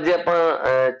 ਤੇ ਪਰ ਜੇ ਆਪਾਂ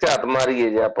ਝਾਤ ਮਾਰੀਏ,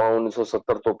 ਜੇ ਆਪਾਂ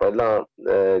 1970 ਤੋਂ ਪਹਿਲਾਂ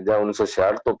ਜਾਂ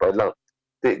 1966 ਤੋਂ ਪਹਿਲਾਂ,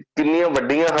 ਤੇ ਕਿੰਨੀਆਂ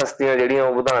ਵੱਡੀਆਂ ਹਸਤੀਆਂ ਜਿਹੜੀਆਂ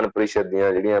ਉਹ ਵਿਧਾਨ ਪਰਿਸ਼ਦ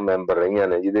ਦੀਆਂ ਜਿਹੜੀਆਂ ਮੈਂਬਰ ਰਹੀਆਂ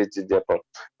ਨੇ, ਜਿਹਦੇ ਚ ਜੇ ਆਪਾਂ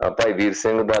ਭਾਈ ਵੀਰ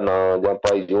ਸਿੰਘ ਦਾ ਨਾਂ ਜਾਂ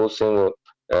ਭਾਈ ਜੋਧ ਸਿੰਘ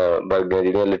ਵਰਗੀਆਂ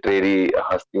ਜਿਹੜੀਆਂ ਲਿਟਰੇਰੀ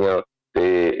ਹਸਤੀਆਂ,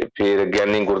 ਤੇ ਫਿਰ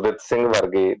ਗਿਆਨੀ ਗੁਰਦਿੱਤ ਸਿੰਘ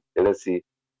ਵਰਗੇ ਜਿਹੜੇ ਸੀ,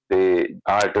 ਤੇ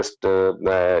ਆਰਟਿਸਟ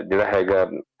ਜਿਹੜਾ ਹੈਗਾ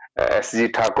SG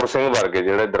ਠਾਕੁਰ ਸਿੰਘ ਵਰਗੇ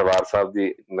ਜਿਹੜੇ ਦਰਬਾਰ ਸਾਹਿਬ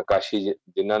ਦੀ ਨਕਾਸ਼ੀ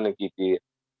ਜਿਨ੍ਹਾਂ ਨੇ ਕੀਤੀ ਹੈ,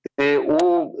 ਤੇ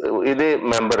ਉਹ ਇਹਦੇ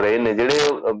ਮੈਂਬਰ ਰਹੇ ਨੇ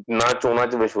ਜਿਹੜੇ ਨਾ ਚੋਣਾਂ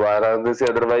 'ਚ ਵਿਸ਼ਵਾਸ ਰੱਖਦੇ ਸੀ,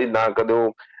 ਅਦਰਵਾਈਜ਼ ਨਾ ਕਦੇ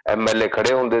ਉਹ MLA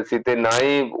ਖੜੇ ਹੁੰਦੇ ਸੀ, ਤੇ ਨਾ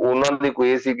ਹੀ ਉਹਨਾਂ ਦੀ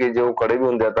ਕੋਈ ਇਹ ਸੀ ਕਿ ਜੇ ਉਹ ਖੜੇ ਵੀ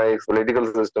ਹੁੰਦੇ ਆ ਤਾਂ ਇਸ ਪੋਲੀਟੀਕਲ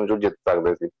ਸਿਸਟਮ 'ਚੋਂ ਜਿੱਤ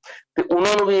ਸਕਦੇ ਸੀ। ਤੇ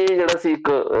ਉਹਨਾਂ ਨੂੰ ਵੀ ਇਹ ਜਿਹੜਾ ਸੀ ਇੱਕ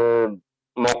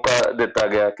ਮੌਕਾ ਦਿੱਤਾ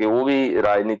ਗਿਆ ਕਿ ਉਹ ਵੀ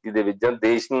ਰਾਜਨੀਤੀ ਦੇ ਵਿੱਚ ਜਾਂ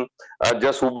ਦੇਸ਼ ਨੂੰ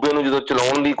ਜਾਂ ਸੂਬੇ ਨੂੰ ਜਦੋਂ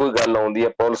ਚਲਾਉਣ ਦੀ ਕੋਈ ਗੱਲ ਆਉਂਦੀ ਹੈ,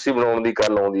 ਪਾਲਿਸੀ ਬਣਾਉਣ ਦੀ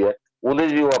ਗੱਲ ਆਉਂਦੀ ਹੈ, ਉਹਦੇ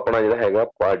 'ਚ ਵੀ ਉਹ ਆਪਣਾ ਜਿਹੜਾ ਹੈਗਾ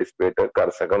ਪਾਰਟੀਸਪੇਟ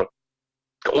ਕਰ ਸਕਣ।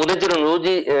 ਉਹਦੇ 'ਚ ਰਣਜੋਤ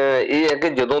ਜੀ ਇਹ ਹੈ ਕਿ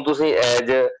ਜਦੋਂ ਤੁਸੀਂ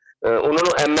ਐਜ ਉਹਨਾਂ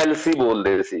ਨੂੰ MLC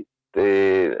ਬੋਲਦੇ ਸੀ, ਤੇ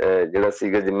ਜਿਹੜਾ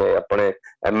ਸੀਗਾ ਜਿਵੇਂ ਆਪਣੇ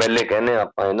MLA ਕਹਿੰਦੇ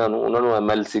ਆਪਾਂ ਇਹਨਾਂ ਨੂੰ, ਉਹਨਾਂ ਨੂੰ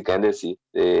MLC ਕਹਿੰਦੇ ਸੀ,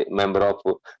 ਤੇ ਮੈਂਬਰ ਆਫ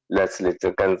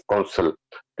ਲੈਜਿਸਲੇਚਰ ਕਾਉਂਸਲ।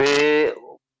 ਤੇ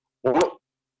ਹੁਣ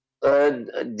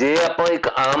ਜੇ ਆਪਾਂ ਇੱਕ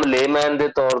ਆਮ ਲੇਮੈਨ ਦੇ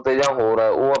ਤੌਰ ਤੇ ਜਾਂ ਹੋਰ ਆ,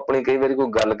 ਉਹ ਆਪਣੀ ਕਈ ਵਾਰੀ ਕੋਈ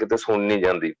ਗੱਲ ਕਿਤੇ ਸੁਣ ਨਹੀਂ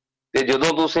ਜਾਂਦੀ, ਤੇ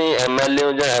ਜਦੋਂ ਤੁਸੀਂ MLA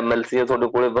ਹੋ ਜਾਂ MLC ਹੋ, ਤੁਹਾਡੇ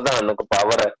ਕੋਲੇ ਵਿਧਾਨਕ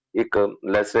ਪਾਵਰ ਹੈ, ਇੱਕ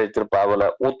ਲੈਜਿਸਲੇਚਰ ਪਾਵਰ ਹੈ,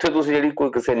 ਉੱਥੇ ਤੁਸੀਂ ਜਿਹੜੀ ਕੋਈ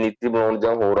ਕਿਸੇ ਨੀਤੀ ਬਣਾਉਣ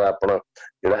ਜਾਂ ਹੋਰ ਆਪਣਾ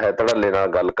ਜਿਹੜਾ ਹੈ ਧੜੱਲੇ ਨਾਲ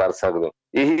ਗੱਲ ਕਰ ਸਕਦੇ ਹੋ।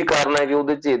 ਇਹੀ ਕਾਰਨ ਹੈ ਕਿ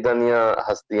ਉਹਦੇ 'ਚ ਏਦਾਂ ਦੀਆਂ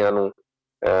ਹਸਤੀਆਂ ਨੂੰ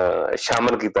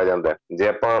ਸ਼ਾਮਲ ਕੀਤਾ ਜਾਂਦਾ। ਜੇ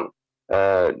ਆਪਾਂ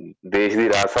ਦੇਸ਼ ਦੀ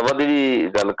ਰਾਜ ਸਭਾ ਦੀ ਵੀ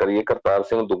ਗੱਲ ਕਰੀਏ, ਕਰਤਾਰ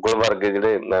ਸਿੰਘ ਦੁੱਗਲ ਵਰਗੇ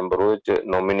ਜਿਹੜੇ ਮੈਂਬਰ ਉਹਦੇ 'ਚ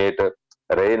ਨੋਮੀਨੇਟ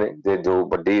ਰਹੇ ਨੇ, ਤੇ ਜੋ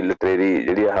ਵੱਡੀ ਲਿਟਰੇਰੀ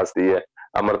ਜਿਹੜੀ ਹਸਤੀ ਹੈ,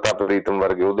 ਅੰਮ੍ਰਿਤਾ ਪ੍ਰੀਤਮ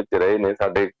ਵਰਗੇ ਉਹਦੇ 'ਚ ਰਹੇ ਨੇ।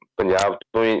 ਸਾਡੇ ਪੰਜਾਬ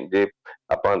ਤੋਂ ਹੀ ਜੇ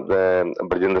ਆਪਾਂ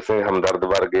ਬਰਜਿੰਦਰ ਸਿੰਘ ਹਮਦਰਦ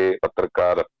ਵਰਗੇ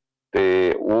ਪੱਤਰਕਾਰ,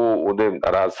 ਤੇ ਉਹ ਉਹਦੇ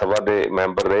ਰਾਜ ਸਭਾ ਦੇ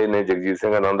ਮੈਂਬਰ ਰਹੇ ਨੇ। ਜਗਜੀਤ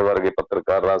ਸਿੰਘ ਆਨੰਦ ਵਰਗੇ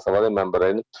ਪੱਤਰਕਾਰ ਰਾਜ ਸਭਾ ਦੇ ਮੈਂਬਰ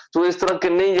ਰਹੇ ਨੇ। ਸੋ ਇਸ ਤਰ੍ਹਾਂ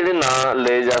ਕਿੰਨੇ ਹੀ ਜਿਹੜੇ ਨਾਂ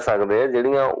ਲਏ ਜਾ ਸਕਦੇ ਆ,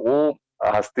 ਜਿਹੜੀਆਂ ਉਹ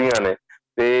ਹਸਤੀਆਂ ਨੇ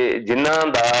ਤੇ ਜਿਨ੍ਹਾਂ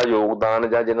ਦਾ ਯੋਗਦਾਨ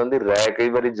ਜਾਂ ਜਿਨ੍ਹਾਂ ਦੀ ਰਾਏ ਕਈ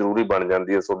ਵਾਰੀ ਜ਼ਰੂਰੀ ਬਣ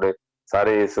ਜਾਂਦੀ ਹੈ ਤੁਹਾਡੇ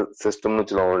ਸਾਰੇ ਇਸ ਸਿਸਟਮ ਨੂੰ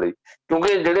ਚਲਾਉਣ ਲਈ।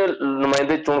 ਕਿਉਂਕਿ ਜਿਹੜੇ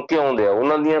ਨੁਮਾਇੰਦੇ ਚੁਣ ਕੇ ਆਉਂਦੇ ਆ,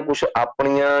 ਉਹਨਾਂ ਦੀਆਂ ਕੁਛ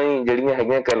ਆਪਣੀਆਂ ਹੀ ਜਿਹੜੀਆਂ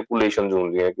ਹੈਗੀਆਂ ਕੈਲਕੂਲੇਸ਼ਨ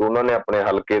ਹੁੰਦੀਆਂ ਕਿ ਉਹਨਾਂ ਨੇ ਆਪਣੇ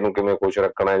ਹਲਕੇ ਨੂੰ ਕਿਵੇਂ ਖੁਸ਼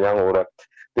ਰੱਖਣਾ ਜਾਂ ਹੋਰ।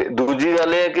 ਤੇ ਦੂਜੀ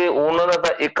ਗੱਲ ਇਹ ਹੈ ਕਿ ਉਹਨਾਂ ਦਾ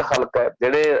ਤਾਂ ਇੱਕ ਹਲਕਾ,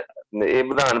 ਜਿਹੜੇ ਇਹ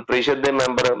ਵਿਧਾਨ ਪਰਿਸ਼ਦ ਦੇ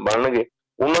ਮੈਂਬਰ ਬਣਨਗੇ,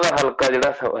 ਉਹਨਾਂ ਦਾ ਹਲਕਾ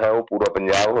ਜਿਹੜਾ ਹੈ ਉਹ ਪੂਰਾ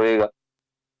ਪੰਜਾਬ ਹੋਏਗਾ।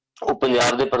 ਉਹ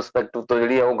ਪੰਜਾਬ ਦੇ ਪਰਸਪੈਕਟਿਵ ਤੋਂ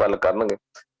ਜਿਹੜੀ ਆ ਉਹ ਗੱਲ ਕਰਨਗੇ।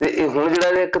 ਤੇ ਇਹ ਹੁਣ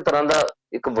ਜਿਹੜਾ ਇੱਕ ਤਰ੍ਹਾਂ ਦਾ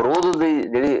ਇੱਕ ਵਿਰੋਧ ਦੀ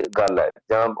ਜਿਹੜੀ ਗੱਲ ਹੈ,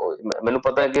 ਜਾਂ ਮੈਨੂੰ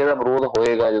ਪਤਾ ਹੈ ਕਿ ਇਹਦਾ ਵਿਰੋਧ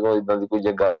ਹੋਏਗਾ ਜਦੋਂ ਏਦਾਂ ਦੀ ਕੋਈ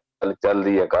ਜੇ ਗੱਲ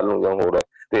ਚੱਲਦੀ ਹੈ ਕੱਲ ਨੂੰ ਜਾਂ ਹੋਰ ਹੈ,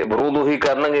 ਤੇ ਵਿਰੋਧ ਉਹੀ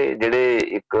ਕਰਨਗੇ ਜਿਹੜੇ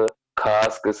ਇੱਕ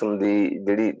ਖਾਸ ਕਿਸਮ ਦੀ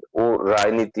ਜਿਹੜੀ ਉਹ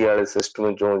ਰਾਜਨੀਤੀ ਵਾਲੇ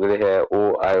ਸਿਸਟਮ ਚੋਂ ਜਿਹੜੇ ਹੈ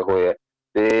ਉਹ ਆਏ ਹੋਏ ਹੈ।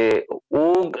 ਤੇ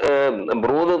ਉਹ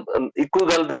ਵਿਰੋਧ ਇੱਕੋ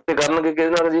ਗੱਲ ਤੇ ਕਰਨਗੇ ਕਿ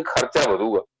ਇਹਦੇ ਨਾਲ ਜੀ ਖਰਚਾ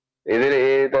ਵਧੂਗਾ।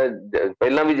 ਇਹ ਤਾਂ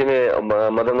ਪਹਿਲਾਂ ਵੀ ਜਿਵੇਂ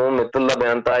ਮਤਲਬ ਮਿੱਤਲ ਦਾ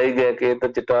ਬਿਆਨ ਤਾਂ ਆ ਹੀ ਗਿਆ ਕਿ ਇਹ ਤਾਂ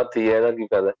ਚਿੱਟਾ ਹਾਥੀ ਹੈ, ਇਹਦਾ ਕੀ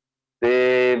ਫਾਇਦਾ।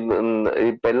 ਤੇ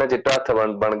ਪਹਿਲਾਂ ਚਿੱਟਾ ਹੱਥ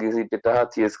ਬਣ ਗਈ ਸੀ, ਚਿੱਟਾ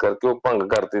ਹਾਥੀ ਇਸ ਕਰਕੇ ਉਹ ਭੰਗ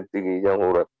ਕਰ ਦਿੱਤੀ ਗਈ ਜਾਂ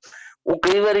ਹੋਰ। ਉਹ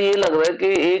ਕਈ ਵਾਰੀ ਇਹ ਲੱਗਦਾ ਕਿ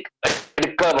ਇਹ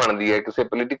ਅੜਿੱਕਾ ਬਣਦੀ ਹੈ ਕਿਸੇ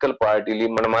ਪੋਲੀਟੀਕਲ ਪਾਰਟੀ ਲਈ,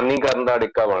 ਮਨਮਾਨੀ ਕਰਨ ਦਾ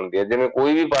ਅੜਿੱਕਾ ਬਣਦੀ ਹੈ। ਜਿਵੇਂ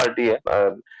ਕੋਈ ਵੀ ਪਾਰਟੀ ਹੈ,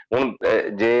 ਹੁਣ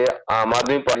ਜੇ ਆਮ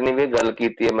ਆਦਮੀ ਪਾਰਟੀ ਨੇ ਵੀ ਗੱਲ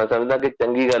ਕੀਤੀ ਹੈ, ਮੈਂ ਸਮਝਦਾ ਕਿ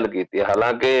ਚੰਗੀ ਗੱਲ ਕੀਤੀ ਹੈ।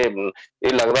 ਹਾਲਾਂਕਿ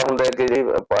ਇਹ ਲੱਗਦਾ ਹੁੰਦਾ ਹੈ ਕਿ ਜੇ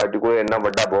ਪਾਰਟੀ ਕੋਲ ਇੰਨਾ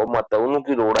ਵੱਡਾ ਬਹੁਮਤ ਹੈ, ਉਹਨੂੰ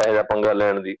ਕੀ ਲੋੜ ਹੈ ਪੰਗਾ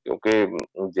ਲੈਣ ਦੀ। ਕਿਉਂਕਿ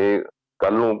ਜੇ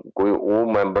ਕੱਲ ਨੂੰ ਕੋਈ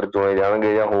ਉਹ ਮੈਂਬਰ ਚੁਣੇ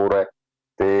ਜਾਣਗੇ ਜਾਂ ਹੋਰ ਹੈ,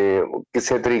 ਤੇ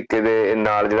ਕਿਸੇ ਤਰੀਕੇ ਦੇ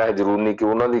ਨਾਲ ਜਿਹੜਾ ਹੈ ਜ਼ਰੂਰੀ ਨਹੀਂ ਕਿ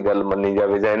ਉਹਨਾਂ ਦੀ ਗੱਲ ਮੰਨੀ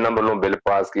ਜਾਵੇ, ਜਾਂ ਇਹਨਾਂ ਵੱਲੋਂ ਬਿੱਲ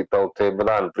ਪਾਸ ਕੀਤਾ ਉੱਥੇ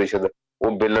ਵਿਧਾਨ ਪਰਿਸ਼ਦ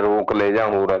ਉਹ ਬਿੱਲ ਰੋਕ ਲਏ ਜਾਂ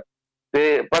ਹੋਰ ਹੈ।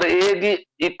 ਤੇ ਪਰ ਇਹ ਜੀ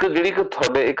ਇੱਕ ਜਿਹੜੀ ਕਿ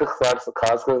ਤੁਹਾਡੇ ਇੱਕ ਖਾਸ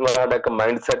ਕਿਸਮ ਦਾ ਸਾਡਾ ਇੱਕ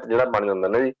ਮਾਈਂਡ ਸੈਟ ਜਿਹੜਾ ਬਣ ਜਾਂਦਾ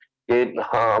ਨਾ ਜੀ, ਕਿ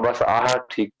ਹਾਂ ਬਸ ਆਹ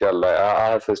ਠੀਕ ਚੱਲਦਾ,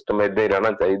 ਆਹ ਸਿਸਟਮ ਏਦਾਂ ਹੀ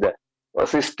ਰਹਿਣਾ ਚਾਹੀਦਾ।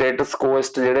 ਅਸੀਂ ਸਟੇਟਸ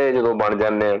ਕੋਇਸਟ ਜਿਹੜੇ ਜਦੋਂ ਬਣ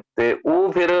ਜਾਂਦੇ ਹਾਂ, ਤੇ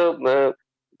ਉਹ ਫਿਰ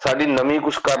ਸਾਡੀ ਨਵੀਂ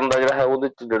ਕੁਛ ਕਰਨ ਦਾ ਜਿਹੜਾ ਹੈ ਉਹਦੇ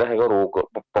 'ਚ ਜਿਹੜਾ ਹੈਗਾ ਰੋਕ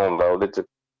ਪਾਉਂਦਾ ਉਹਦੇ 'ਚ।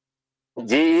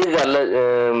 ਜੇ ਇਹ ਗੱਲ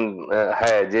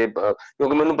ਹੈ ਜੇ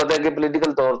ਕਿਉਂਕਿ ਮੈਨੂੰ ਪਤਾ ਹੈ ਕਿ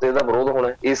ਪੋਲੀਟੀਕਲ ਤੌਰ ਤੇ ਇਹਦਾ ਵਿਰੋਧ ਹੋਣਾ,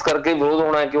 ਇਸ ਕਰਕੇ ਵਿਰੋਧ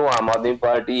ਹੋਣਾ ਕਿ ਉਹ ਆਮ ਆਦਮੀ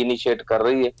ਪਾਰਟੀ ਇਨੀਸ਼ੀਏਟ ਕਰ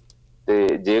ਰਹੀ ਹੈ,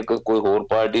 ਤੇ ਜੇ ਕੋਈ ਹੋਰ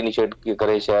ਪਾਰਟੀ ਇਨੀਸ਼ੀਏਟ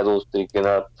ਕਰੇ ਸ਼ਾਇਦ ਉਸ ਤਰੀਕੇ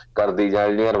ਨਾਲ ਕਰਦੀ, ਜਾਂ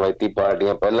ਜਿਹੜੀਆਂ ਰਵਾਇਤੀ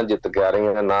ਪਾਰਟੀਆਂ ਪਹਿਲਾਂ ਜਿੱਤ ਕੇ ਆ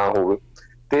ਰਹੀਆਂ ਨਾ ਹੋਵੇ।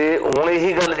 ਤੇ ਹੁਣ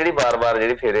ਇਹੀ ਗੱਲ ਜਿਹੜੀ ਵਾਰ-ਵਾਰ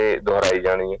ਜਿਹੜੀ ਫੇਰੇ ਦੁਹਰਾਈ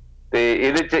ਜਾਣੀ ਹੈ। ਤੇ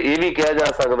ਇਹਦੇ 'ਚ ਇਹ ਵੀ ਕਿਹਾ ਜਾ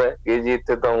ਸਕਦਾ ਹੈ ਕਿ ਜੀ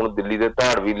ਇੱਥੇ ਤਾਂ ਹੁਣ ਦਿੱਲੀ ਦੇ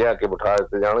ਧਾੜ ਵੀ ਲਿਆ ਕੇ ਬਿਠਾ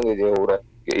ਦਿੱਤੇ ਜਾਣਗੇ ਜੇ ਹੋਰ ਹੈ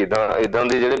ਕਿ ਏਦਾਂ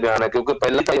ਦੇ ਜਿਹੜੇ ਬਿਆਨ ਹੈ, ਕਿਉਂਕਿ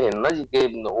ਪਹਿਲਾਂ ਤਾਂ ਇਹ ਨਾ ਜੀ ਕਿ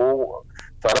ਉਹ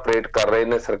ਸਾਰਾ ਆਪਰੇਟ ਕਰ ਰਹੇ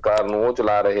ਨੇ ਸਰਕਾਰ ਨੂੰ, ਉਹ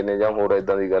ਚਲਾ ਰਹੇ ਨੇ ਜਾਂ ਹੋਰ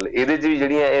ਏਦਾਂ ਦੀ ਗੱਲ, ਇਹਦੇ 'ਚ ਵੀ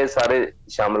ਜਿਹੜੀਆਂ ਇਹ ਸਾਰੇ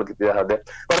ਸ਼ਾਮਿਲ ਕੀਤੇ ਜਾ ਸਕਦੇ।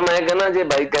 ਪਰ ਮੈਂ ਕਹਿੰਦਾ ਜੇ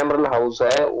ਬਾਈ ਕੈਮਰਲ ਹਾਊਸ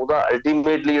ਹੈ ਉਹਦਾ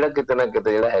ਅਲਟੀਮੇਟਲੀ ਜਿਹੜਾ ਕਿਤੇ ਨਾ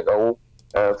ਕਿਤੇ ਜਿਹੜਾ ਹੈਗਾ ਉਹ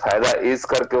ਫਾਇਦਾ ਇਸ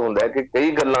ਕਰਕੇ ਹੁੰਦਾ ਹੈ ਕਿ ਕਈ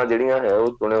ਗੱਲਾਂ ਜਿਹੜੀਆਂ ਹੈ ਉਹ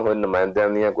ਚੁਣੇ ਹੋਏ ਨੁਮਾਇੰਦਿਆਂ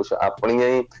ਦੀਆਂ ਕੁਛ ਆਪਣੀਆਂ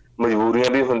ਹੀ ਮਜਬੂਰੀਆਂ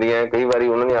ਵੀ ਹੁੰਦੀਆਂ, ਕਈ ਵਾਰੀ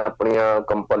ਉਹਨਾਂ ਦੀਆਂ ਆਪਣੀਆਂ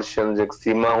ਕੰਪਲਸ਼ਨ ਇੱਕ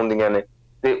ਸੀਮਾ ਹੁੰਦੀਆਂ ਨੇ,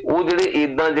 ਤੇ ਉਹ ਜਿਹੜੇ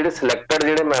ਏਦਾਂ ਜਿਹੜੇ ਸਿਲੈਕਟਡ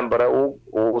ਜਿਹੜੇ ਮੈਂਬਰ ਆ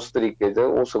ਉਹ ਉਸ ਤਰੀਕੇ 'ਚ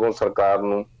ਉਹ ਸਗੋਂ ਸਰਕਾਰ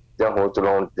ਨੂੰ ਜਾਂ ਹੋਰ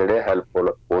ਚਲਾਉਣ ਜਿਹੜੇ ਹੈਲਪਫੁਲ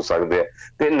ਹੋ ਸਕਦੇ ਆ।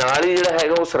 ਤੇ ਨਾਲ ਹੀ ਜਿਹੜਾ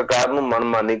ਹੈਗਾ ਉਹ ਸਰਕਾਰ ਨੂੰ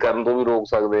ਮਨਮਾਨੀ ਕਰਨ ਤੋਂ ਵੀ ਰੋਕ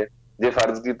ਸਕਦੇ ਆ। ਜੇ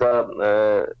ਫਰਜ਼ ਕੀਤਾ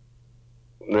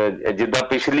ਜਿੱਦਾਂ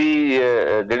ਪਿਛਲੀ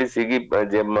ਜਿਹੜੀ ਸੀਗੀ,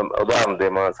 ਜੇ ਉਦਾਹਰਨ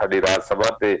ਦੇਵਾਂ ਸਾਡੀ ਰਾਜ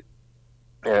ਸਭਾ ਤੇ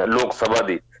ਲੋਕ ਸਭਾ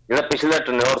ਦੀ, ਜਿਹੜਾ ਪਿਛਲਾ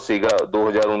ਟੈਨਿਓਰ ਸੀਗਾ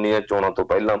 2019 ਦੀਆਂ ਚੋਣਾਂ ਤੋਂ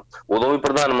ਪਹਿਲਾਂ, ਉਦੋਂ ਵੀ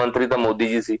ਪ੍ਰਧਾਨ ਮੰਤਰੀ ਤਾਂ ਮੋਦੀ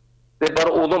ਜੀ ਸੀ, ਤੇ ਪਰ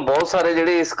ਉਦੋਂ ਬਹੁਤ ਸਾਰੇ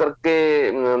ਜਿਹੜੇ ਇਸ ਕਰਕੇ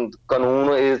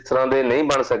ਕਾਨੂੰਨ ਇਸ ਤਰ੍ਹਾਂ ਦੇ ਨਹੀਂ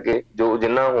ਬਣ ਸਕੇ ਜੋ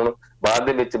ਜਿੰਨਾ ਹੁਣ ਬਾਅਦ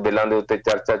ਦੇ ਵਿੱਚ ਬਿੱਲਾਂ ਦੇ ਉੱਤੇ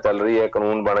ਚਰਚਾ ਚੱਲ ਰਹੀ ਹੈ,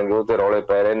 ਕਾਨੂੰਨ ਬਣ ਗਏ, ਉਹ ਤੇ ਰੌਲੇ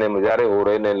ਪੈ ਰਹੇ ਨੇ, ਮੁਜ਼ਾਹਰੇ ਹੋ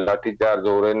ਰਹੇ ਨੇ, ਲਾਠੀ ਚਾਰਜ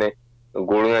ਹੋ ਰਹੇ ਨੇ,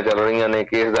 ਗੋਲੀਆਂ ਚੱਲ ਰਹੀਆਂ ਨੇ,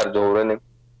 ਕੇਸ ਦਰਜ ਹੋ ਰਹੇ ਨੇ,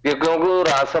 ਕਿਉਂਕਿ ਉਹ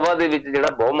ਰਾਜ ਸਭਾ ਦੇ ਵਿੱਚ ਜਿਹੜਾ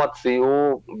ਬਹੁਮਤ ਸੀ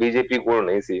ਉਹ ਬੀਜੇਪੀ ਕੋਲ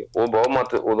ਨਹੀਂ ਸੀ। ਉਹ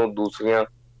ਬਹੁਮਤ ਉਦੋਂ ਦੂਸਰੀਆਂ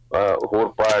ਹੋਰ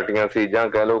ਪਾਰਟੀਆਂ ਸੀ, ਜਾਂ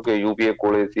ਕਹਿ ਲਓ ਕਿ ਯੂਪੀਏ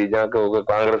ਕੋਲੇ ਸੀ, ਜਾਂ ਕਹੋਗੇ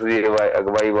ਕਾਂਗਰਸ ਦੀ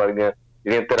ਅਗਵਾਈ ਵਾਲੀਆਂ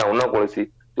ਜਿਹੜੀਆਂ ਧਿਰਾਂ ਉਹਨਾਂ ਕੋਲੇ ਸੀ,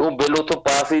 ਤੇ ਉਹ ਬਿੱਲ ਉੱਥੋਂ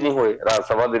ਪਾਸ ਹੀ ਨਹੀਂ ਹੋਏ ਰਾਜ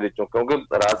ਸਭਾ ਦੇ ਵਿੱਚੋਂ। ਕਿਉਂਕਿ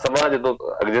ਰਾਜ ਸਭਾ ਜਦੋਂ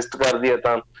ਐਗਜ਼ਿਸਟ ਕਰਦੀ ਹੈ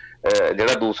ਤਾਂ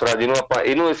ਜਿਹੜਾ ਦੂਸਰਾ ਜਿਹਨੂੰ ਆਪਾਂ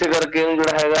ਇਹਨੂੰ ਇਸੇ ਕਰਕੇ ਇਹਨੂੰ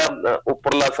ਜਿਹੜਾ ਹੈਗਾ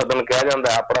ਉੱਪਰਲਾ ਸਦਨ ਕਿਹਾ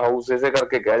ਜਾਂਦਾ, ਅਪਰ ਹਾਊਸ ਇਸੇ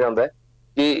ਕਰਕੇ ਕਿਹਾ ਜਾਂਦਾ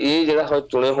ਕਿ ਇਹ ਜਿਹੜਾ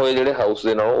ਚੁਣੇ ਹੋਏ ਜਿਹੜੇ ਹਾਊਸ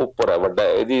ਦੇ ਨਾਲੋਂ ਉੱਪਰ ਹੈ, ਵੱਡਾ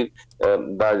ਹੈ, ਇਹਦੀ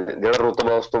ਦਾ ਜਿਹੜਾ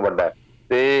ਰੁਤਬਾ ਉਸ ਤੋਂ ਵੱਡਾ ਹੈ।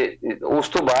 ਤੇ ਉਸ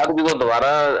ਤੋਂ ਬਾਅਦ ਜਦੋਂ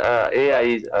ਦੁਬਾਰਾ ਇਹ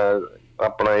ਆਈ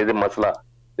ਆਪਣਾ ਇਹਦੇ ਮਸਲਾ,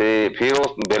 ਤੇ ਫਿਰ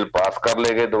ਉਹ ਬਿੱਲ ਪਾਸ ਕਰ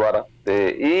ਲਏ ਗਏ ਦੁਬਾਰਾ। ਤੇ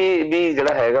ਇਹ ਵੀ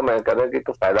ਜਿਹੜਾ ਹੈਗਾ ਮੈਂ ਕਹਿੰਦਾ ਕਿ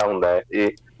ਇੱਕ ਫਾਇਦਾ ਹੁੰਦਾ ਹੈ ਇਹ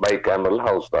ਬਾਈ ਕੈਮਰਲ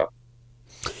ਹਾਊਸ ਦਾ।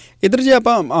 ਇੱਧਰ ਜੇ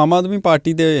ਆਪਾਂ ਆਮ ਆਦਮੀ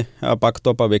ਪਾਰਟੀ ਦੇ ਪੱਖ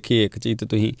ਤੋਂ ਆਪਾਂ ਵੇਖੀਏ, ਇੱਕ ਚੀਜ਼ ਤੇ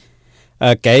ਤੁਸੀਂ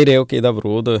ਕਹਿ ਹੀ ਰਹੇ ਹੋ ਕਿ ਇਹਦਾ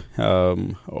ਵਿਰੋਧ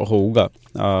ਹੋਊਗਾ,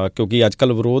 ਕਿਉਂਕਿ ਅੱਜ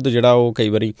ਕੱਲ੍ਹ ਵਿਰੋਧ ਜਿਹੜਾ ਉਹ ਕਈ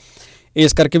ਵਾਰੀ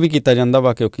ਇਸ ਕਰਕੇ ਵੀ ਕੀਤਾ ਜਾਂਦਾ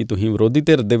ਵਾ ਕਿਉਂਕਿ ਤੁਸੀਂ ਵਿਰੋਧੀ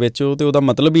ਧਿਰ ਦੇ ਵਿੱਚ ਹੋ, ਅਤੇ ਉਹਦਾ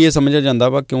ਮਤਲਬ ਹੀ ਇਹ ਸਮਝਿਆ ਜਾਂਦਾ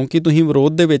ਵਾ ਕਿਉਂਕਿ ਤੁਸੀਂ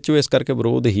ਵਿਰੋਧ ਦੇ ਵਿੱਚ ਹੋ, ਇਸ ਕਰਕੇ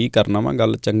ਵਿਰੋਧ ਹੀ ਕਰਨਾ ਵਾ।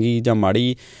 ਗੱਲ ਚੰਗੀ ਜਾਂ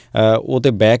ਮਾੜੀ ਉਹ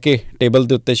ਤਾਂ ਬਹਿ ਕੇ ਟੇਬਲ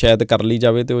ਦੇ ਉੱਤੇ ਸ਼ਾਇਦ ਕਰ ਲਈ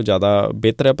ਜਾਵੇ ਤਾਂ ਉਹ ਜ਼ਿਆਦਾ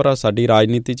ਬਿਹਤਰ ਹੈ, ਪਰ ਸਾਡੀ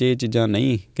ਰਾਜਨੀਤੀ 'ਚ ਇਹ ਚੀਜ਼ਾਂ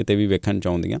ਨਹੀਂ ਕਿਤੇ ਵੀ ਵੇਖਣ 'ਚ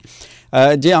ਆਉਂਦੀਆਂ।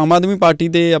 ਜੇ ਆਮ ਆਦਮੀ ਪਾਰਟੀ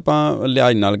ਦੇ ਆਪਾਂ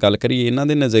ਲਿਹਾਜ਼ ਨਾਲ ਗੱਲ ਕਰੀਏ, ਇਹਨਾਂ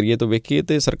ਦੇ ਨਜ਼ਰੀਏ ਤੋਂ ਵੇਖੀਏ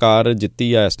ਤਾਂ ਸਰਕਾਰ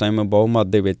ਜਿੱਤੀ ਆ ਇਸ ਟਾਈਮ, ਬਹੁਮਤ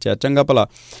ਦੇ ਵਿੱਚ ਆ, ਚੰਗਾ ਭਲਾ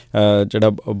ਜਿਹੜਾ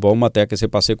ਬਹੁਮਤ ਹੈ ਕਿਸੇ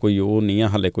ਪਾਸੇ ਕੋਈ ਉਹ ਨਹੀਂ ਆ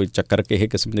ਹਾਲੇ, ਕੋਈ ਚੱਕਰ ਕਿਸੇ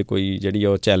ਕਿਸਮ ਦੀ ਕੋਈ ਜਿਹੜੀ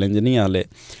ਉਹ ਚੈਲੰਜ ਨਹੀਂ ਆ ਹਾਲੇ,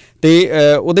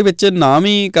 ਅਤੇ ਉਹਦੇ ਵਿੱਚ ਨਾ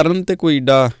ਵੀ ਕਰਨ ਤਾਂ ਕੋਈ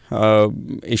ਏਡਾ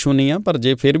ਇਸ਼ੂ ਨਹੀਂ ਆ, ਪਰ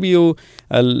ਜੇ ਫਿਰ ਵੀ ਉਹ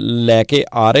ਲੈ ਕੇ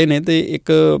ਆ ਰਹੇ ਨੇ ਤਾਂ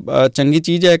ਇੱਕ ਚੰਗੀ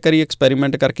ਚੀਜ਼ ਹੈ, ਇੱਕ ਵਾਰੀ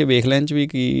ਐਕਸਪੈਰੀਮੈਂਟ ਕਰਕੇ ਵੇਖ ਲੈਣ 'ਚ ਵੀ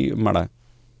ਕੀ ਮਾੜਾ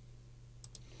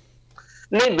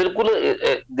ਨਹੀਂ। ਬਿਲਕੁਲ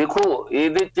ਦੇਖੋ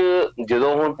ਇਹਦੇ 'ਚ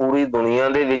ਜਦੋਂ ਹੁਣ ਪੂਰੀ ਦੁਨੀਆ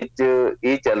ਦੇ ਵਿੱਚ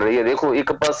ਇਹ ਚੱਲ ਰਹੀ ਹੈ, ਦੇਖੋ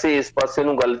ਇੱਕ ਪਾਸੇ ਇਸ ਪਾਸੇ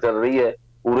ਨੂੰ ਗੱਲ ਚੱਲ ਰਹੀ ਹੈ,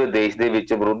 ਪੂਰੇ ਦੇਸ਼ ਦੇ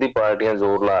ਵਿੱਚ ਵਿਰੋਧੀ ਪਾਰਟੀਆਂ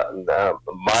ਜ਼ੋਰ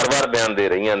ਵਾਰ-ਵਾਰ ਬਿਆਨ ਦੇ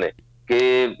ਰਹੀਆਂ ਨੇ ਕਿ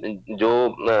ਜੋ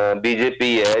ਬੀਜੇਪੀ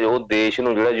ਹੈ ਉਹ ਦੇਸ਼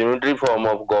ਨੂੰ ਜਿਹੜਾ ਯੂਨਿਟਰੀ ਫਾਰਮ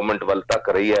ਆਫ ਗਵਰਨਮੈਂਟ ਵੱਲ ਧੱਕ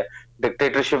ਰਹੀ ਹੈ,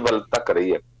 ਡਿਕਟੇਟਰਸ਼ਿਪ ਵੱਲ ਧੱਕ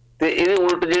ਰਹੀ ਹੈ। ਤੇ ਇਹਦੇ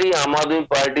ਉਲਟ ਜਿਹੜੀ ਆਮ ਆਦਮੀ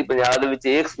ਪਾਰਟੀ ਪੰਜਾਬ ਦੇ ਵਿੱਚ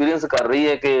ਇਹ ਐਕਸਪੀਰੀਅੰਸ ਕਰ ਰਹੀ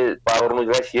ਹੈ ਕਿ ਪਾਵਰ ਨੂੰ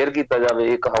ਜਿਹੜਾ ਸ਼ੇਅਰ ਕੀਤਾ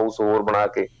ਜਾਵੇ ਇੱਕ ਹਾਊਸ ਹੋਰ ਬਣਾ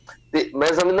ਕੇ। ਤੇ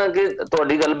ਮੈਂ ਸਮਝਦਾ ਕਿ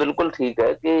ਤੁਹਾਡੀ ਗੱਲ ਬਿਲਕੁਲ ਠੀਕ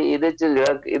ਹੈ ਕਿ ਇਹਦੇ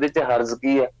 'ਚ ਹਰਜ਼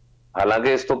ਕੀ ਹੈ।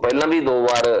 ਹਾਲਾਂਕਿ ਇਸ ਤੋਂ ਪਹਿਲਾਂ ਵੀ 2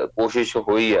 ਵਾਰ ਕੋਸ਼ਿਸ਼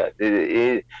ਹੋਈ ਹੈ, ਤੇ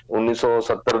ਇਹ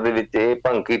 1970 ਦੇ ਵਿੱਚ ਇਹ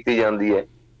ਭੰਗ ਕੀਤੀ ਜਾਂਦੀ ਹੈ,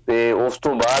 ਤੇ ਉਸ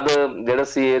ਤੋਂ ਬਾਅਦ ਜਿਹੜਾ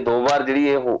ਸੀ ਇਹ 2 ਵਾਰ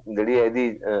ਜਿਹੜੀ ਇਹਦੀ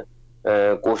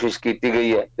ਕੋਸ਼ਿਸ਼ ਕੀਤੀ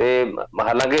ਗਈ ਹੈ। ਤੇ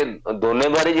ਹਾਲਾਂਕਿ ਦੋਨੇ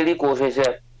ਵਾਰੀ ਜਿਹੜੀ ਕੋਸ਼ਿਸ਼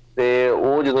ਹੈ ਤੇ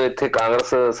ਉਹ ਜਦੋਂ ਇੱਥੇ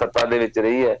ਕਾਂਗਰਸ ਸੱਤਾ ਦੇ ਵਿੱਚ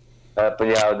ਰਹੀ ਹੈ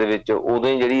ਪੰਜਾਬ ਦੇ ਵਿੱਚ, ਉਦੋਂ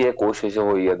ਹੀ ਜਿਹੜੀ ਇਹ ਕੋਸ਼ਿਸ਼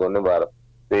ਹੋਈ ਹੈ ਦੋਨੇ ਵਾਰ।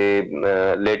 ਤੇ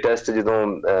ਲੇਟੈਸਟ ਜਦੋਂ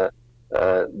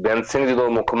ਬੇਅੰਤ ਸਿੰਘ ਜਦੋਂ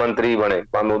ਮੁੱਖ ਮੰਤਰੀ ਬਣੇ,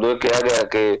 ਭਾਵੇਂ ਉਦੋਂ ਕਿਹਾ ਗਿਆ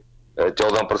ਕਿ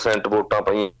 14% ਵੋਟਾਂ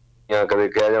ਪਈਆਂ, ਕਦੇ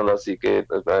ਕਿਹਾ ਜਾਂਦਾ ਸੀ ਕਿ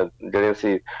ਜਿਹੜੇ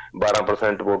ਸੀ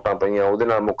 12% ਵੋਟਾਂ ਪਈਆਂ ਉਹਦੇ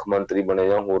ਨਾਲ ਮੁੱਖ ਮੰਤਰੀ ਬਣੇ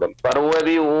ਜਾਂ ਹੋਰ, ਪਰ ਉਹ ਹੈ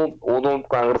ਵੀ ਉਹ ਉਦੋਂ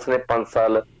ਕਾਂਗਰਸ ਨੇ 5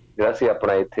 ਸਾਲ ਜਿਹੜਾ ਸੀ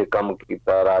ਆਪਣਾ ਇੱਥੇ ਕੰਮ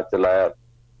ਕੀਤਾ, ਰਾਜ ਚਲਾਇਆ।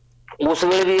 ਉਸ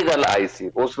ਵੇਲੇ ਵੀ ਇਹ ਗੱਲ ਆਈ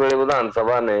ਸੀ, ਉਸ ਵੇਲੇ ਵਿਧਾਨ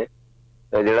ਸਭਾ ਨੇ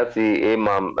ਜਿਹੜਾ ਸੀ ਇਹ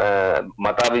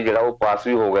ਮਤਾ ਵੀ ਜਿਹੜਾ ਉਹ ਪਾਸ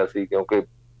ਵੀ ਹੋ ਗਿਆ ਸੀ ਕਿਉਂਕਿ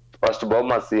ਸਪਸ਼ਟ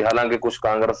ਬਹੁਮਤ ਸੀ। ਹਾਲਾਂਕਿ ਕੁਛ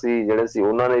ਕਾਂਗਰਸੀ ਜਿਹੜੇ ਸੀ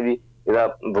ਉਹਨਾਂ ਨੇ ਵੀ ਇਹਦਾ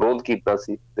ਵਿਰੋਧ ਕੀਤਾ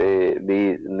ਸੀ ਤੇ ਵੀ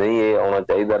ਨਹੀਂ ਇਹ ਆਉਣਾ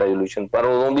ਚਾਹੀਦਾ ਰੈਜ਼ੋਲੂਸ਼ਨ, ਪਰ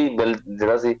ਉਦੋਂ ਵੀ ਬਿੱਲ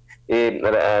ਜਿਹੜਾ ਸੀ ਇਹ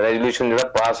ਰੈਜ਼ੋਲੂਸ਼ਨ ਜਿਹੜਾ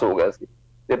ਪਾਸ ਹੋ ਗਿਆ ਸੀ।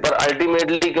 ਤੇ ਪਰ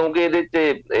ਅਲਟੀਮੇਟਲੀ ਕਿਉਂਕਿ ਇਹਦੇ 'ਚ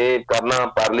ਇਹ ਕਰਨਾ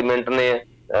ਪਾਰਲੀਮੈਂਟ ਨੇ,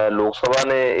 ਲੋਕ ਸਭਾ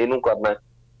ਨੇ ਇਹਨੂੰ ਕਰਨਾ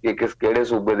ਕਿ ਕਿਹੜੇ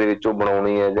ਸੂਬੇ ਦੇ ਵਿੱਚ ਉਹ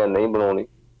ਬਣਾਉਣੀ ਹੈ ਜਾਂ ਨਹੀਂ ਬਣਾਉਣੀ,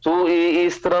 ਸੋ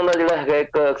ਇਸ ਤਰ੍ਹਾਂ ਦਾ ਜਿਹੜਾ ਹੈਗਾ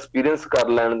ਇੱਕ ਐਕਸਪੀਰੀਅੰਸ ਕਰ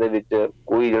ਲੈਣ ਦੇ ਵਿੱਚ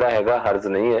ਕੋਈ ਜਿਹੜਾ ਹੈਗਾ ਹਰਜ਼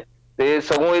ਨਹੀਂ ਹੈ। ਤੇ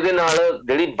ਸਗੋਂ ਇਹਦੇ ਨਾਲ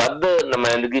ਜਿਹੜੀ ਵੱਧ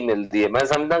ਨੁਮਾਇੰਦਗੀ ਮਿਲਦੀ ਹੈ। ਮੈਂ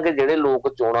ਸਮਝਦਾ ਕਿ ਜਿਹੜੇ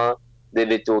ਲੋਕ ਚੋਣਾਂ ਦੇ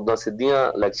ਵਿੱਚ ਉਦਾਂ ਸਿੱਧੀਆਂ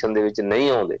ਇਲੈਕਸ਼ਨ ਦੇ ਵਿੱਚ ਨਹੀਂ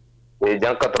ਆਉਂਦੇ ਤੇ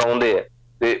ਜਾਂ ਕਤਰਾਉਂਦੇ ਆ,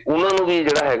 ਤੇ ਉਹਨਾਂ ਨੂੰ ਵੀ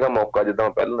ਜਿਹੜਾ ਹੈਗਾ ਮੌਕਾ, ਜਿੱਦਾਂ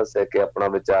ਪਹਿਲਾਂ ਦੱਸਿਆ ਕਿ ਆਪਣਾ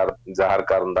ਵਿਚਾਰ ਜ਼ਾਹਰ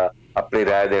ਕਰਨ ਦਾ, ਆਪਣੀ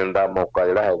ਰਾਏ ਦੇਣ ਦਾ ਮੌਕਾ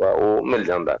ਜਿਹੜਾ ਹੈਗਾ ਉਹ ਮਿਲ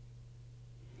ਜਾਂਦਾ।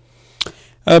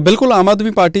 ਬਿਲਕੁਲ। ਆਮ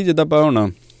ਆਦਮੀ ਪਾਰਟੀ, ਜਿੱਦਾਂ ਆਪਾਂ ਹੁਣ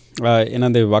ਇਹਨਾਂ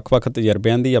ਦੇ ਵੱਖ-ਵੱਖ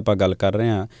ਤਜਰਬਿਆਂ ਦੀ ਆਪਾਂ ਗੱਲ ਕਰ ਰਹੇ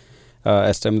ਹਾਂ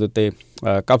ਇਸ ਟਾਈਮ ਦੇ ਉੱਤੇ,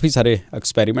 ਕਾਫੀ ਸਾਰੇ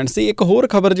ਐਕਸਪੈਰੀਮੈਂਟਸ ਦੀ। ਇੱਕ ਹੋਰ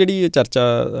ਖਬਰ ਜਿਹੜੀ ਚਰਚਾ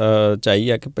 'ਚ ਆਈ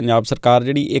ਹੈ ਕਿ ਪੰਜਾਬ ਸਰਕਾਰ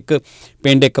ਜਿਹੜੀ ਇੱਕ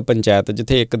ਪਿੰਡ ਇੱਕ ਪੰਚਾਇਤ,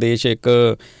 ਜਿੱਥੇ ਇੱਕ ਦੇਸ਼ ਇੱਕ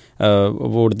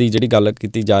ਵੋਟ ਦੀ ਜਿਹੜੀ ਗੱਲ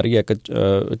ਕੀਤੀ ਜਾ ਰਹੀ ਹੈ, ਇੱਕ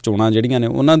ਚੋਣਾਂ ਜਿਹੜੀਆਂ ਨੇ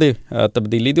ਉਹਨਾਂ ਦੇ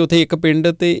ਤਬਦੀਲੀ ਦੀ, ਉੱਥੇ ਇੱਕ ਪਿੰਡ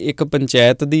ਅਤੇ ਇੱਕ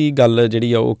ਪੰਚਾਇਤ ਦੀ ਗੱਲ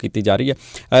ਜਿਹੜੀ ਆ ਉਹ ਕੀਤੀ ਜਾ ਰਹੀ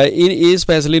ਹੈ। ਇਸ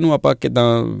ਫੈਸਲੇ ਨੂੰ ਆਪਾਂ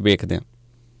ਕਿੱਦਾਂ ਵੇਖਦੇ ਹਾਂ?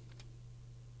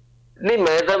 ਨਹੀਂ,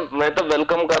 ਮੈਂ ਤਾਂ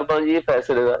ਵੈਲਕਮ ਕਰਦਾ ਜੀ ਇਹ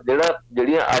ਫੈਸਲੇ ਦਾ।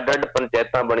 ਜਿਹੜੀਆਂ ਅੱਡ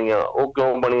ਪੰਚਾਇਤਾਂ ਬਣੀਆਂ, ਉਹ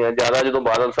ਕਿਉਂ ਬਣੀਆਂ? ਜ਼ਿਆਦਾ ਜਦੋਂ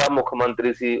ਬਾਦਲ ਸਾਹਿਬ ਮੁੱਖ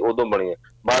ਮੰਤਰੀ ਸੀ ਉਦੋਂ ਬਣੀਆਂ।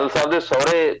 ਬਾਦਲ ਸਾਹਿਬ ਦੇ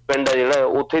ਸਹੁਰੇ ਪਿੰਡ ਆ ਜਿਹੜਾ,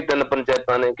 ਉੱਥੇ ਹੀ 3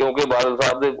 ਪੰਚਾਇਤਾਂ ਨੇ, ਕਿਉਂਕਿ ਬਾਦਲ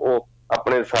ਸਾਹਿਬ ਦੇ ਉਹ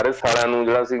ਆਪਣੇ ਸਾਰੇ ਸਾਲਿਆਂ ਨੂੰ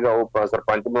ਜਿਹੜਾ ਸੀਗਾ ਉਹ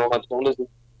ਸਰਪੰਚ ਬਣਾਉਣਾ ਚਾਹੁੰਦੇ ਸੀ।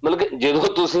 ਮਤਲਬ ਕਿ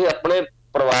ਜਦੋਂ ਤੁਸੀਂ ਆਪਣੇ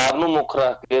ਪਰਿਵਾਰ ਨੂੰ ਮੁੱਖ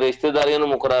ਰੱਖ ਕੇ, ਰਿਸ਼ਤੇਦਾਰੀਆਂ ਨੂੰ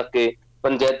ਮੁੱਖ ਰੱਖ ਕੇ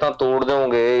ਪੰਚਾਇਤਾਂ ਤੋੜ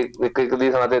ਦਿਓਗੇ, ਇੱਕ ਦੀ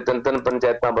ਥਾਂ ਤੇ 3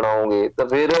 ਪੰਚਾਇਤਾਂ ਬਣਾਓਗੇ, ਤਾਂ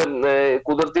ਫਿਰ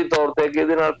ਕੁਦਰਤੀ ਤੌਰ ਤੇ ਕਿ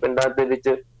ਇਹਦੇ ਨਾਲ ਪਿੰਡਾਂ ਦੇ ਵਿੱਚ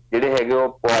ਜਿਹੜੇ ਹੈਗੇ ਉਹ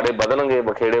ਪੁਆੜੇ ਵਧਣਗੇ,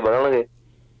 ਬਖੇੜੇ ਵਧਣਗੇ।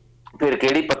 ਫਿਰ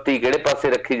ਕਿਹੜੀ ਪੱਤੀ ਕਿਹੜੇ ਪਾਸੇ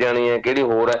ਰੱਖੀ ਜਾਣੀ ਹੈ, ਕਿਹੜੀ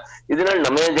ਹੋਰ ਹੈ, ਇਹਦੇ ਨਾਲ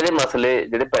ਨਵੇਂ ਜਿਹੜੇ ਮਸਲੇ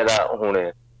ਜਿਹੜੇ ਪੈਦਾ ਹੋਣੇ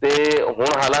ਆ। ਤੇ ਹੁਣ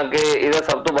ਹਾਲਾਂਕਿ ਇਹਦਾ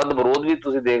ਸਭ ਤੋਂ ਵੱਧ ਵਿਰੋਧ ਵੀ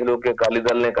ਤੁਸੀਂ ਦੇਖ ਲਓ ਕਿ ਅਕਾਲੀ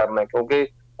ਦਲ ਨੇ ਕਰਨਾ, ਕਿਉਂਕਿ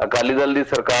ਅਕਾਲੀ ਦਲ ਦੀ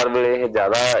ਸਰਕਾਰ ਵੇਲੇ ਇਹ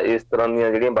ਜ਼ਿਆਦਾ ਇਸ ਤਰ੍ਹਾਂ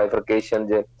ਦੀਆਂ ਜਿਹੜੀਆਂ ਬਾਈਫਰਕੇਸ਼ਨ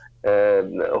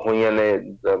ਹੋਈਆਂ ਨੇ,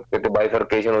 ਕਿਤੇ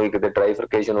ਬਾਈਫਰਕੇਸ਼ਨ ਹੋਈ, ਕਿਤੇ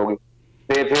ਟਰਾਈਫਰਕੇਸ਼ਨ ਹੋ ਗਈ।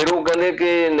 ਤੇ ਫਿਰ ਉਹ ਕਹਿੰਦੇ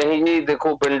ਕਿ ਨਹੀਂ ਜੀ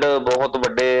ਦੇਖੋ ਪਿੰਡ ਬਹੁਤ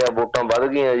ਵੱਡੇ ਆ, ਵੋਟਾਂ ਵੱਧ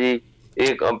ਗਈਆਂ ਜੀ,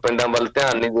 ਇਹ ਪਿੰਡਾਂ ਵੱਲ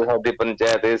ਧਿਆਨ ਨਹੀਂ ਦੇ ਸਕਦੀ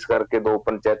ਪੰਚਾਇਤ, ਇਸ ਕਰਕੇ 2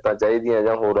 ਪੰਚਾਇਤਾਂ ਚਾਹੀਦੀਆਂ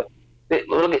ਜਾਂ ਹੋਰ। ਤੇ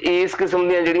ਮਤਲਬ ਇਸ ਕਿਸਮ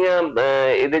ਦੀਆਂ ਜਿਹੜੀਆਂ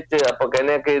ਇਹਦੇ ਚ ਆਪਾਂ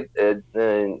ਕਹਿੰਦੇ ਹਾਂ ਕਿ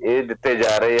ਇਹ ਦਿੱਤੇ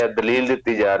ਜਾ ਰਹੇ ਆ, ਦਲੀਲ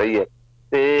ਦਿੱਤੀ ਜਾ ਰਹੀ ਹੈ।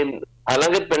 ਤੇ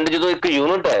ਹਾਲਾਂਕਿ ਪਿੰਡ ਜਦੋਂ ਇੱਕ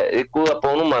ਯੂਨਿਟ ਹੈ, ਇੱਕ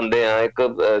ਆਪਾਂ ਉਹਨੂੰ ਮੰਨਦੇ ਹਾਂ, ਇੱਕ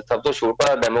ਸਭ ਤੋਂ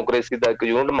ਛੋਟਾ ਡੈਮੋਕ੍ਰੇਸੀ ਦਾ ਇੱਕ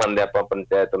ਯੂਨਿਟ ਮੰਨਦੇ ਆਪਾਂ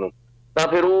ਪੰਚਾਇਤ ਨੂੰ, ਤਾਂ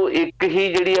ਫਿਰ ਉਹ ਇੱਕ ਹੀ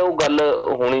ਜਿਹੜੀ ਆ ਉਹ ਗੱਲ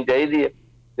ਹੋਣੀ ਚਾਹੀਦੀ ਹੈ।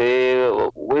 ਤੇ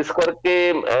ਇਸ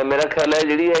ਕਰਕੇ ਮੇਰਾ ਖਿਆਲ ਹੈ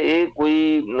ਜਿਹੜੀ ਹੈ ਇਹ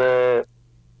ਕੋਈ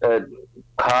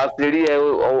ਖਾਸ ਜਿਹੜੀ ਹੈ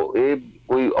ਉਹ ਇਹ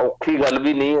ਕੋਈ ਔਖੀ ਗੱਲ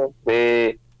ਵੀ ਨਹੀਂ ਹੈ।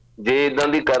 ਤੇ ਜੇ ਏਦਾਂ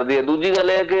ਦੀ ਕਰਦੀ ਹੈ, ਦੂਜੀ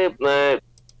ਗੱਲ ਇਹ ਕਿ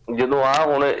ਜਦੋਂ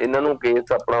ਹੁਣ ਇਹਨਾਂ ਨੂੰ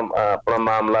ਕੇਸ ਆਪਣਾ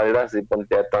ਮਾਮਲਾ ਜਿਹੜਾ ਸੀ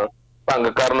ਪੰਚਾਇਤਾਂ ਭੰਗ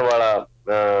ਕਰਨ ਵਾਲਾ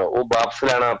ਉਹ ਵਾਪਸ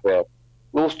ਲੈਣਾ ਪਿਆ,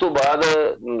 ਉਸ ਤੋਂ ਬਾਅਦ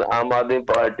ਆਮ ਆਦਮੀ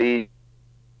ਪਾਰਟੀ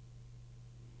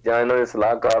ਜਾਂ ਇਹਨਾਂ ਦੇ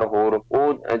ਸਲਾਹਕਾਰ ਹੋਰ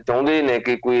ਉਹ ਚਾਹੁੰਦੇ ਨੇ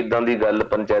ਕਿ ਕੋਈ ਏਦਾਂ ਦੀ ਗੱਲ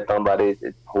ਪੰਚਾਇਤਾਂ ਬਾਰੇ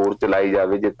ਹੋਰ ਚਲਾਈ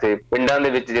ਜਾਵੇ, ਜਿੱਥੇ ਪਿੰਡਾਂ ਦੇ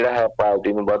ਵਿੱਚ ਜਿਹੜਾ ਹੈ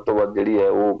ਪਾਰਟੀ ਨੂੰ ਵੱਧ ਤੋਂ ਵੱਧ ਜਿਹੜੀ ਹੈ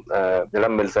ਉਹ ਜਿਹੜਾ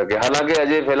ਮਿਲ ਸਕੇ। ਹਾਲਾਂਕਿ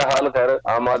ਅਜੇ ਫਿਲਹਾਲ ਖੈਰ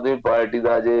ਆਮ ਆਦਮੀ ਪਾਰਟੀ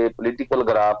ਦਾ ਅਜੇ ਪੋਲੀਟੀਕਲ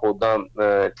ਗ੍ਰਾਫ ਓਦਾਂ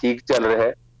ਠੀਕ ਚੱਲ ਰਿਹਾ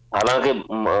ਹੈ। ਹਾਲਾਂਕਿ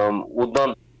ਓਦਾਂ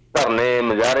ਧਰਨੇ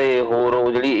ਮੁਜ਼ਾਹਰੇ ਹੋਰ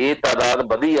ਉਹ ਜਿਹੜੀ ਇਹ ਤਾਦਾਦ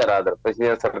ਵਧੀ ਆ ਰਾਦਰ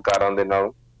ਪਿਛਲੀਆਂ ਸਰਕਾਰਾਂ ਦੇ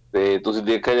ਨਾਲੋਂ। ਤੇ ਤੁਸੀਂ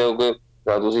ਦੇਖਿਆ ਜਾਓ ਕਿ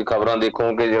ਤੁਸੀਂ ਖਬਰਾਂ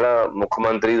ਦੇਖੋ ਕਿ ਜਿਹੜਾ ਮੁੱਖ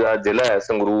ਮੰਤਰੀ ਦਾ ਜ਼ਿਲ੍ਹਾ ਹੈ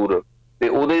ਸੰਗਰੂਰ, ਤੇ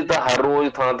ਉਹਦੇ ਤਾਂ ਹਰ ਰੋਜ਼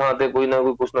ਥਾਂ ਤੇ ਕੋਈ ਨਾ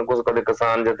ਕੋਈ ਕੁਛ ਨਾ ਕੁਛ, ਕਦੇ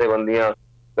ਕਿਸਾਨ ਜਥੇਬੰਦੀਆਂ,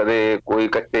 ਕਦੇ ਕੋਈ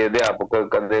ਕੱਚੇ ਅਧਿਆਪਕ,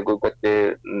 ਕਦੇ ਕੋਈ ਕੱਚੇ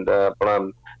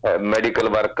ਆਪਣਾ ਮੈਡੀਕਲ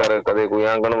ਵਰਕਰ, ਕਦੇ ਕੋਈ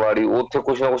ਆਂਗਣਵਾੜੀ, ਉੱਥੇ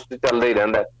ਕੁਛ ਨਾ ਕੁਛ ਚੱਲਦਾ ਹੀ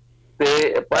ਰਹਿੰਦਾ।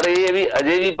 ਤੇ ਪਰ ਇਹ ਵੀ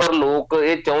ਅਜੇ ਵੀ ਪਰ ਲੋਕ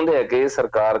ਇਹ ਚਾਹੁੰਦੇ ਆ ਕਿ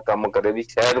ਸਰਕਾਰ ਕੰਮ ਕਰੇ, ਵੀ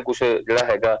ਸ਼ਾਇਦ ਕੁਛ ਜਿਹੜਾ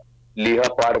ਹੈਗਾ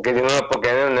ਲੀਹਾ ਪਾੜ ਕੇ, ਜਿਵੇਂ ਆਪਾਂ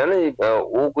ਕਹਿੰਦੇ ਹੁੰਦੇ ਆ ਨਾ,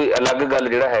 ਉਹ ਕੋਈ ਅਲੱਗ ਗੱਲ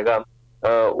ਜਿਹੜਾ ਹੈਗਾ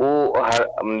ਉਹ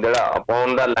ਜਿਹੜਾ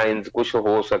ਅਪਾਉਣ ਦਾ ਲਾਈਨ ਕੁਛ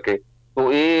ਹੋ ਸਕੇ।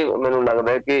 ਤੋ ਇਹ ਮੈਨੂੰ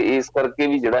ਲੱਗਦਾ ਹੈ ਕਿ ਇਸ ਕਰਕੇ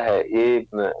ਵੀ ਜਿਹੜਾ ਹੈ ਇਹ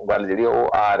ਗੱਲ ਜਿਹੜੀ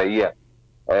ਉਹ ਆ ਰਹੀ ਹੈ,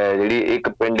 ਜਿਹੜੀ ਇੱਕ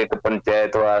ਪਿੰਡ ਇੱਕ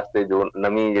ਪੰਚਾਇਤ ਵਾਸਤੇ ਜੋ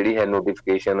ਨਵੀਂ ਜਿਹੜੀ ਹੈ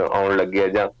ਨੋਟੀਫਿਕੇਸ਼ਨ ਆਉਣ ਲੱਗੀ ਹੈ,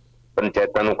 ਜਾਂ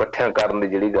ਪੰਚਾਇਤਾਂ ਨੂੰ ਇਕੱਠਿਆਂ ਕਰਨ ਦੀ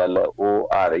ਜਿਹੜੀ ਗੱਲ ਉਹ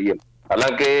ਆ ਰਹੀ ਹੈ।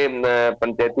 ਹਾਲਾਂਕਿ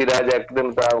ਪੰਚਾਇਤੀ ਰਾਜ ਐਕਟ ਦੇ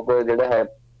ਮੁਤਾਬਕ ਜਿਹੜਾ ਹੈ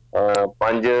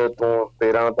 5 ਤੋਂ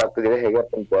 13 ਤੱਕ ਜਿਹੜੇ ਹੈਗੇ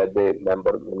ਪੰਚਾਇਤ ਦੇ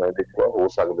ਮੈਂਬਰ ਨੁਮਾਇੰਦੇ ਹੋ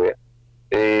ਸਕਦੇ ਆ।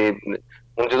 ਤੇ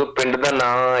ਹੁਣ ਜਦੋਂ ਪਿੰਡ ਦਾ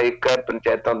ਨਾਂ ਇੱਕ ਹੈ,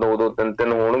 ਪੰਚਾਇਤਾਂ 2-2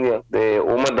 3-3 ਹੋਣਗੀਆਂ। ਤੇ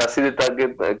ਉਹ ਮੈਂ ਦੱਸ ਹੀ ਦਿੱਤਾ ਕਿ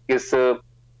ਕਿਸ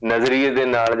ਨਜ਼ਰੀਏ ਦੇ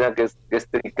ਨਾਲ ਜਾਂ ਕਿਸ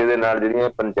ਤਰੀਕੇ ਦੇ ਨਾਲ ਜਿਹੜੀਆਂ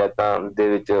ਪੰਚਾਇਤਾਂ ਦੇ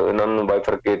ਵਿੱਚ ਇਹਨਾਂ ਨੂੰ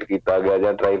ਬਾਈਫਰਕੇਟ ਕੀਤਾ ਗਿਆ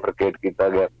ਜਾਂ ਟਰਾਈਫਰਕੇਟ ਕੀਤਾ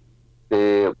ਗਿਆ।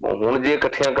 ਤੇ ਹੁਣ ਜੇ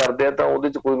ਇਕੱਠੀਆਂ ਕਰਦੇ ਆ ਤਾਂ ਉਹਦੇ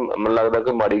ਚ ਕੋਈ ਮੈਨੂੰ ਲੱਗਦਾ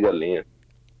ਕੋਈ ਮਾੜੀ ਗੱਲ ਨਹੀਂ ਹੈ।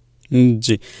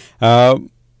 ਜੀ,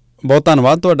 ਬਹੁਤ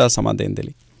ਧੰਨਵਾਦ ਤੁਹਾਡਾ ਸਮਾਂ ਦੇਣ ਦੇ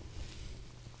ਲਈ।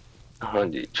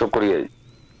 ਹਾਂਜੀ, ਸ਼ੁਕਰੀਆ ਜੀ।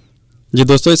 ਜੀ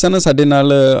ਦੋਸਤੋ, ਇਸ ਨਾਲ ਸਾਡੇ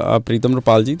ਨਾਲ ਪ੍ਰੀਤਮ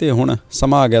ਰੁਪਾਲ ਜੀ। ਤੇ ਹੁਣ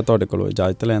ਸਮਾਂ ਆ ਗਿਆ ਤੁਹਾਡੇ ਕੋਲੋਂ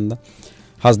ਇਜਾਜ਼ਤ ਲੈਣ ਦਾ।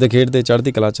 ਹੱਸਦੇ ਖੇਡਦੇ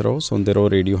ਚੜ੍ਹਦੀ ਕਲਾ 'ਚ ਰਹੋ, ਸੁਣਦੇ ਰਹੋ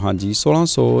ਰੇਡੀਓ ਹਾਂਜੀ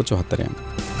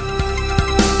 1674।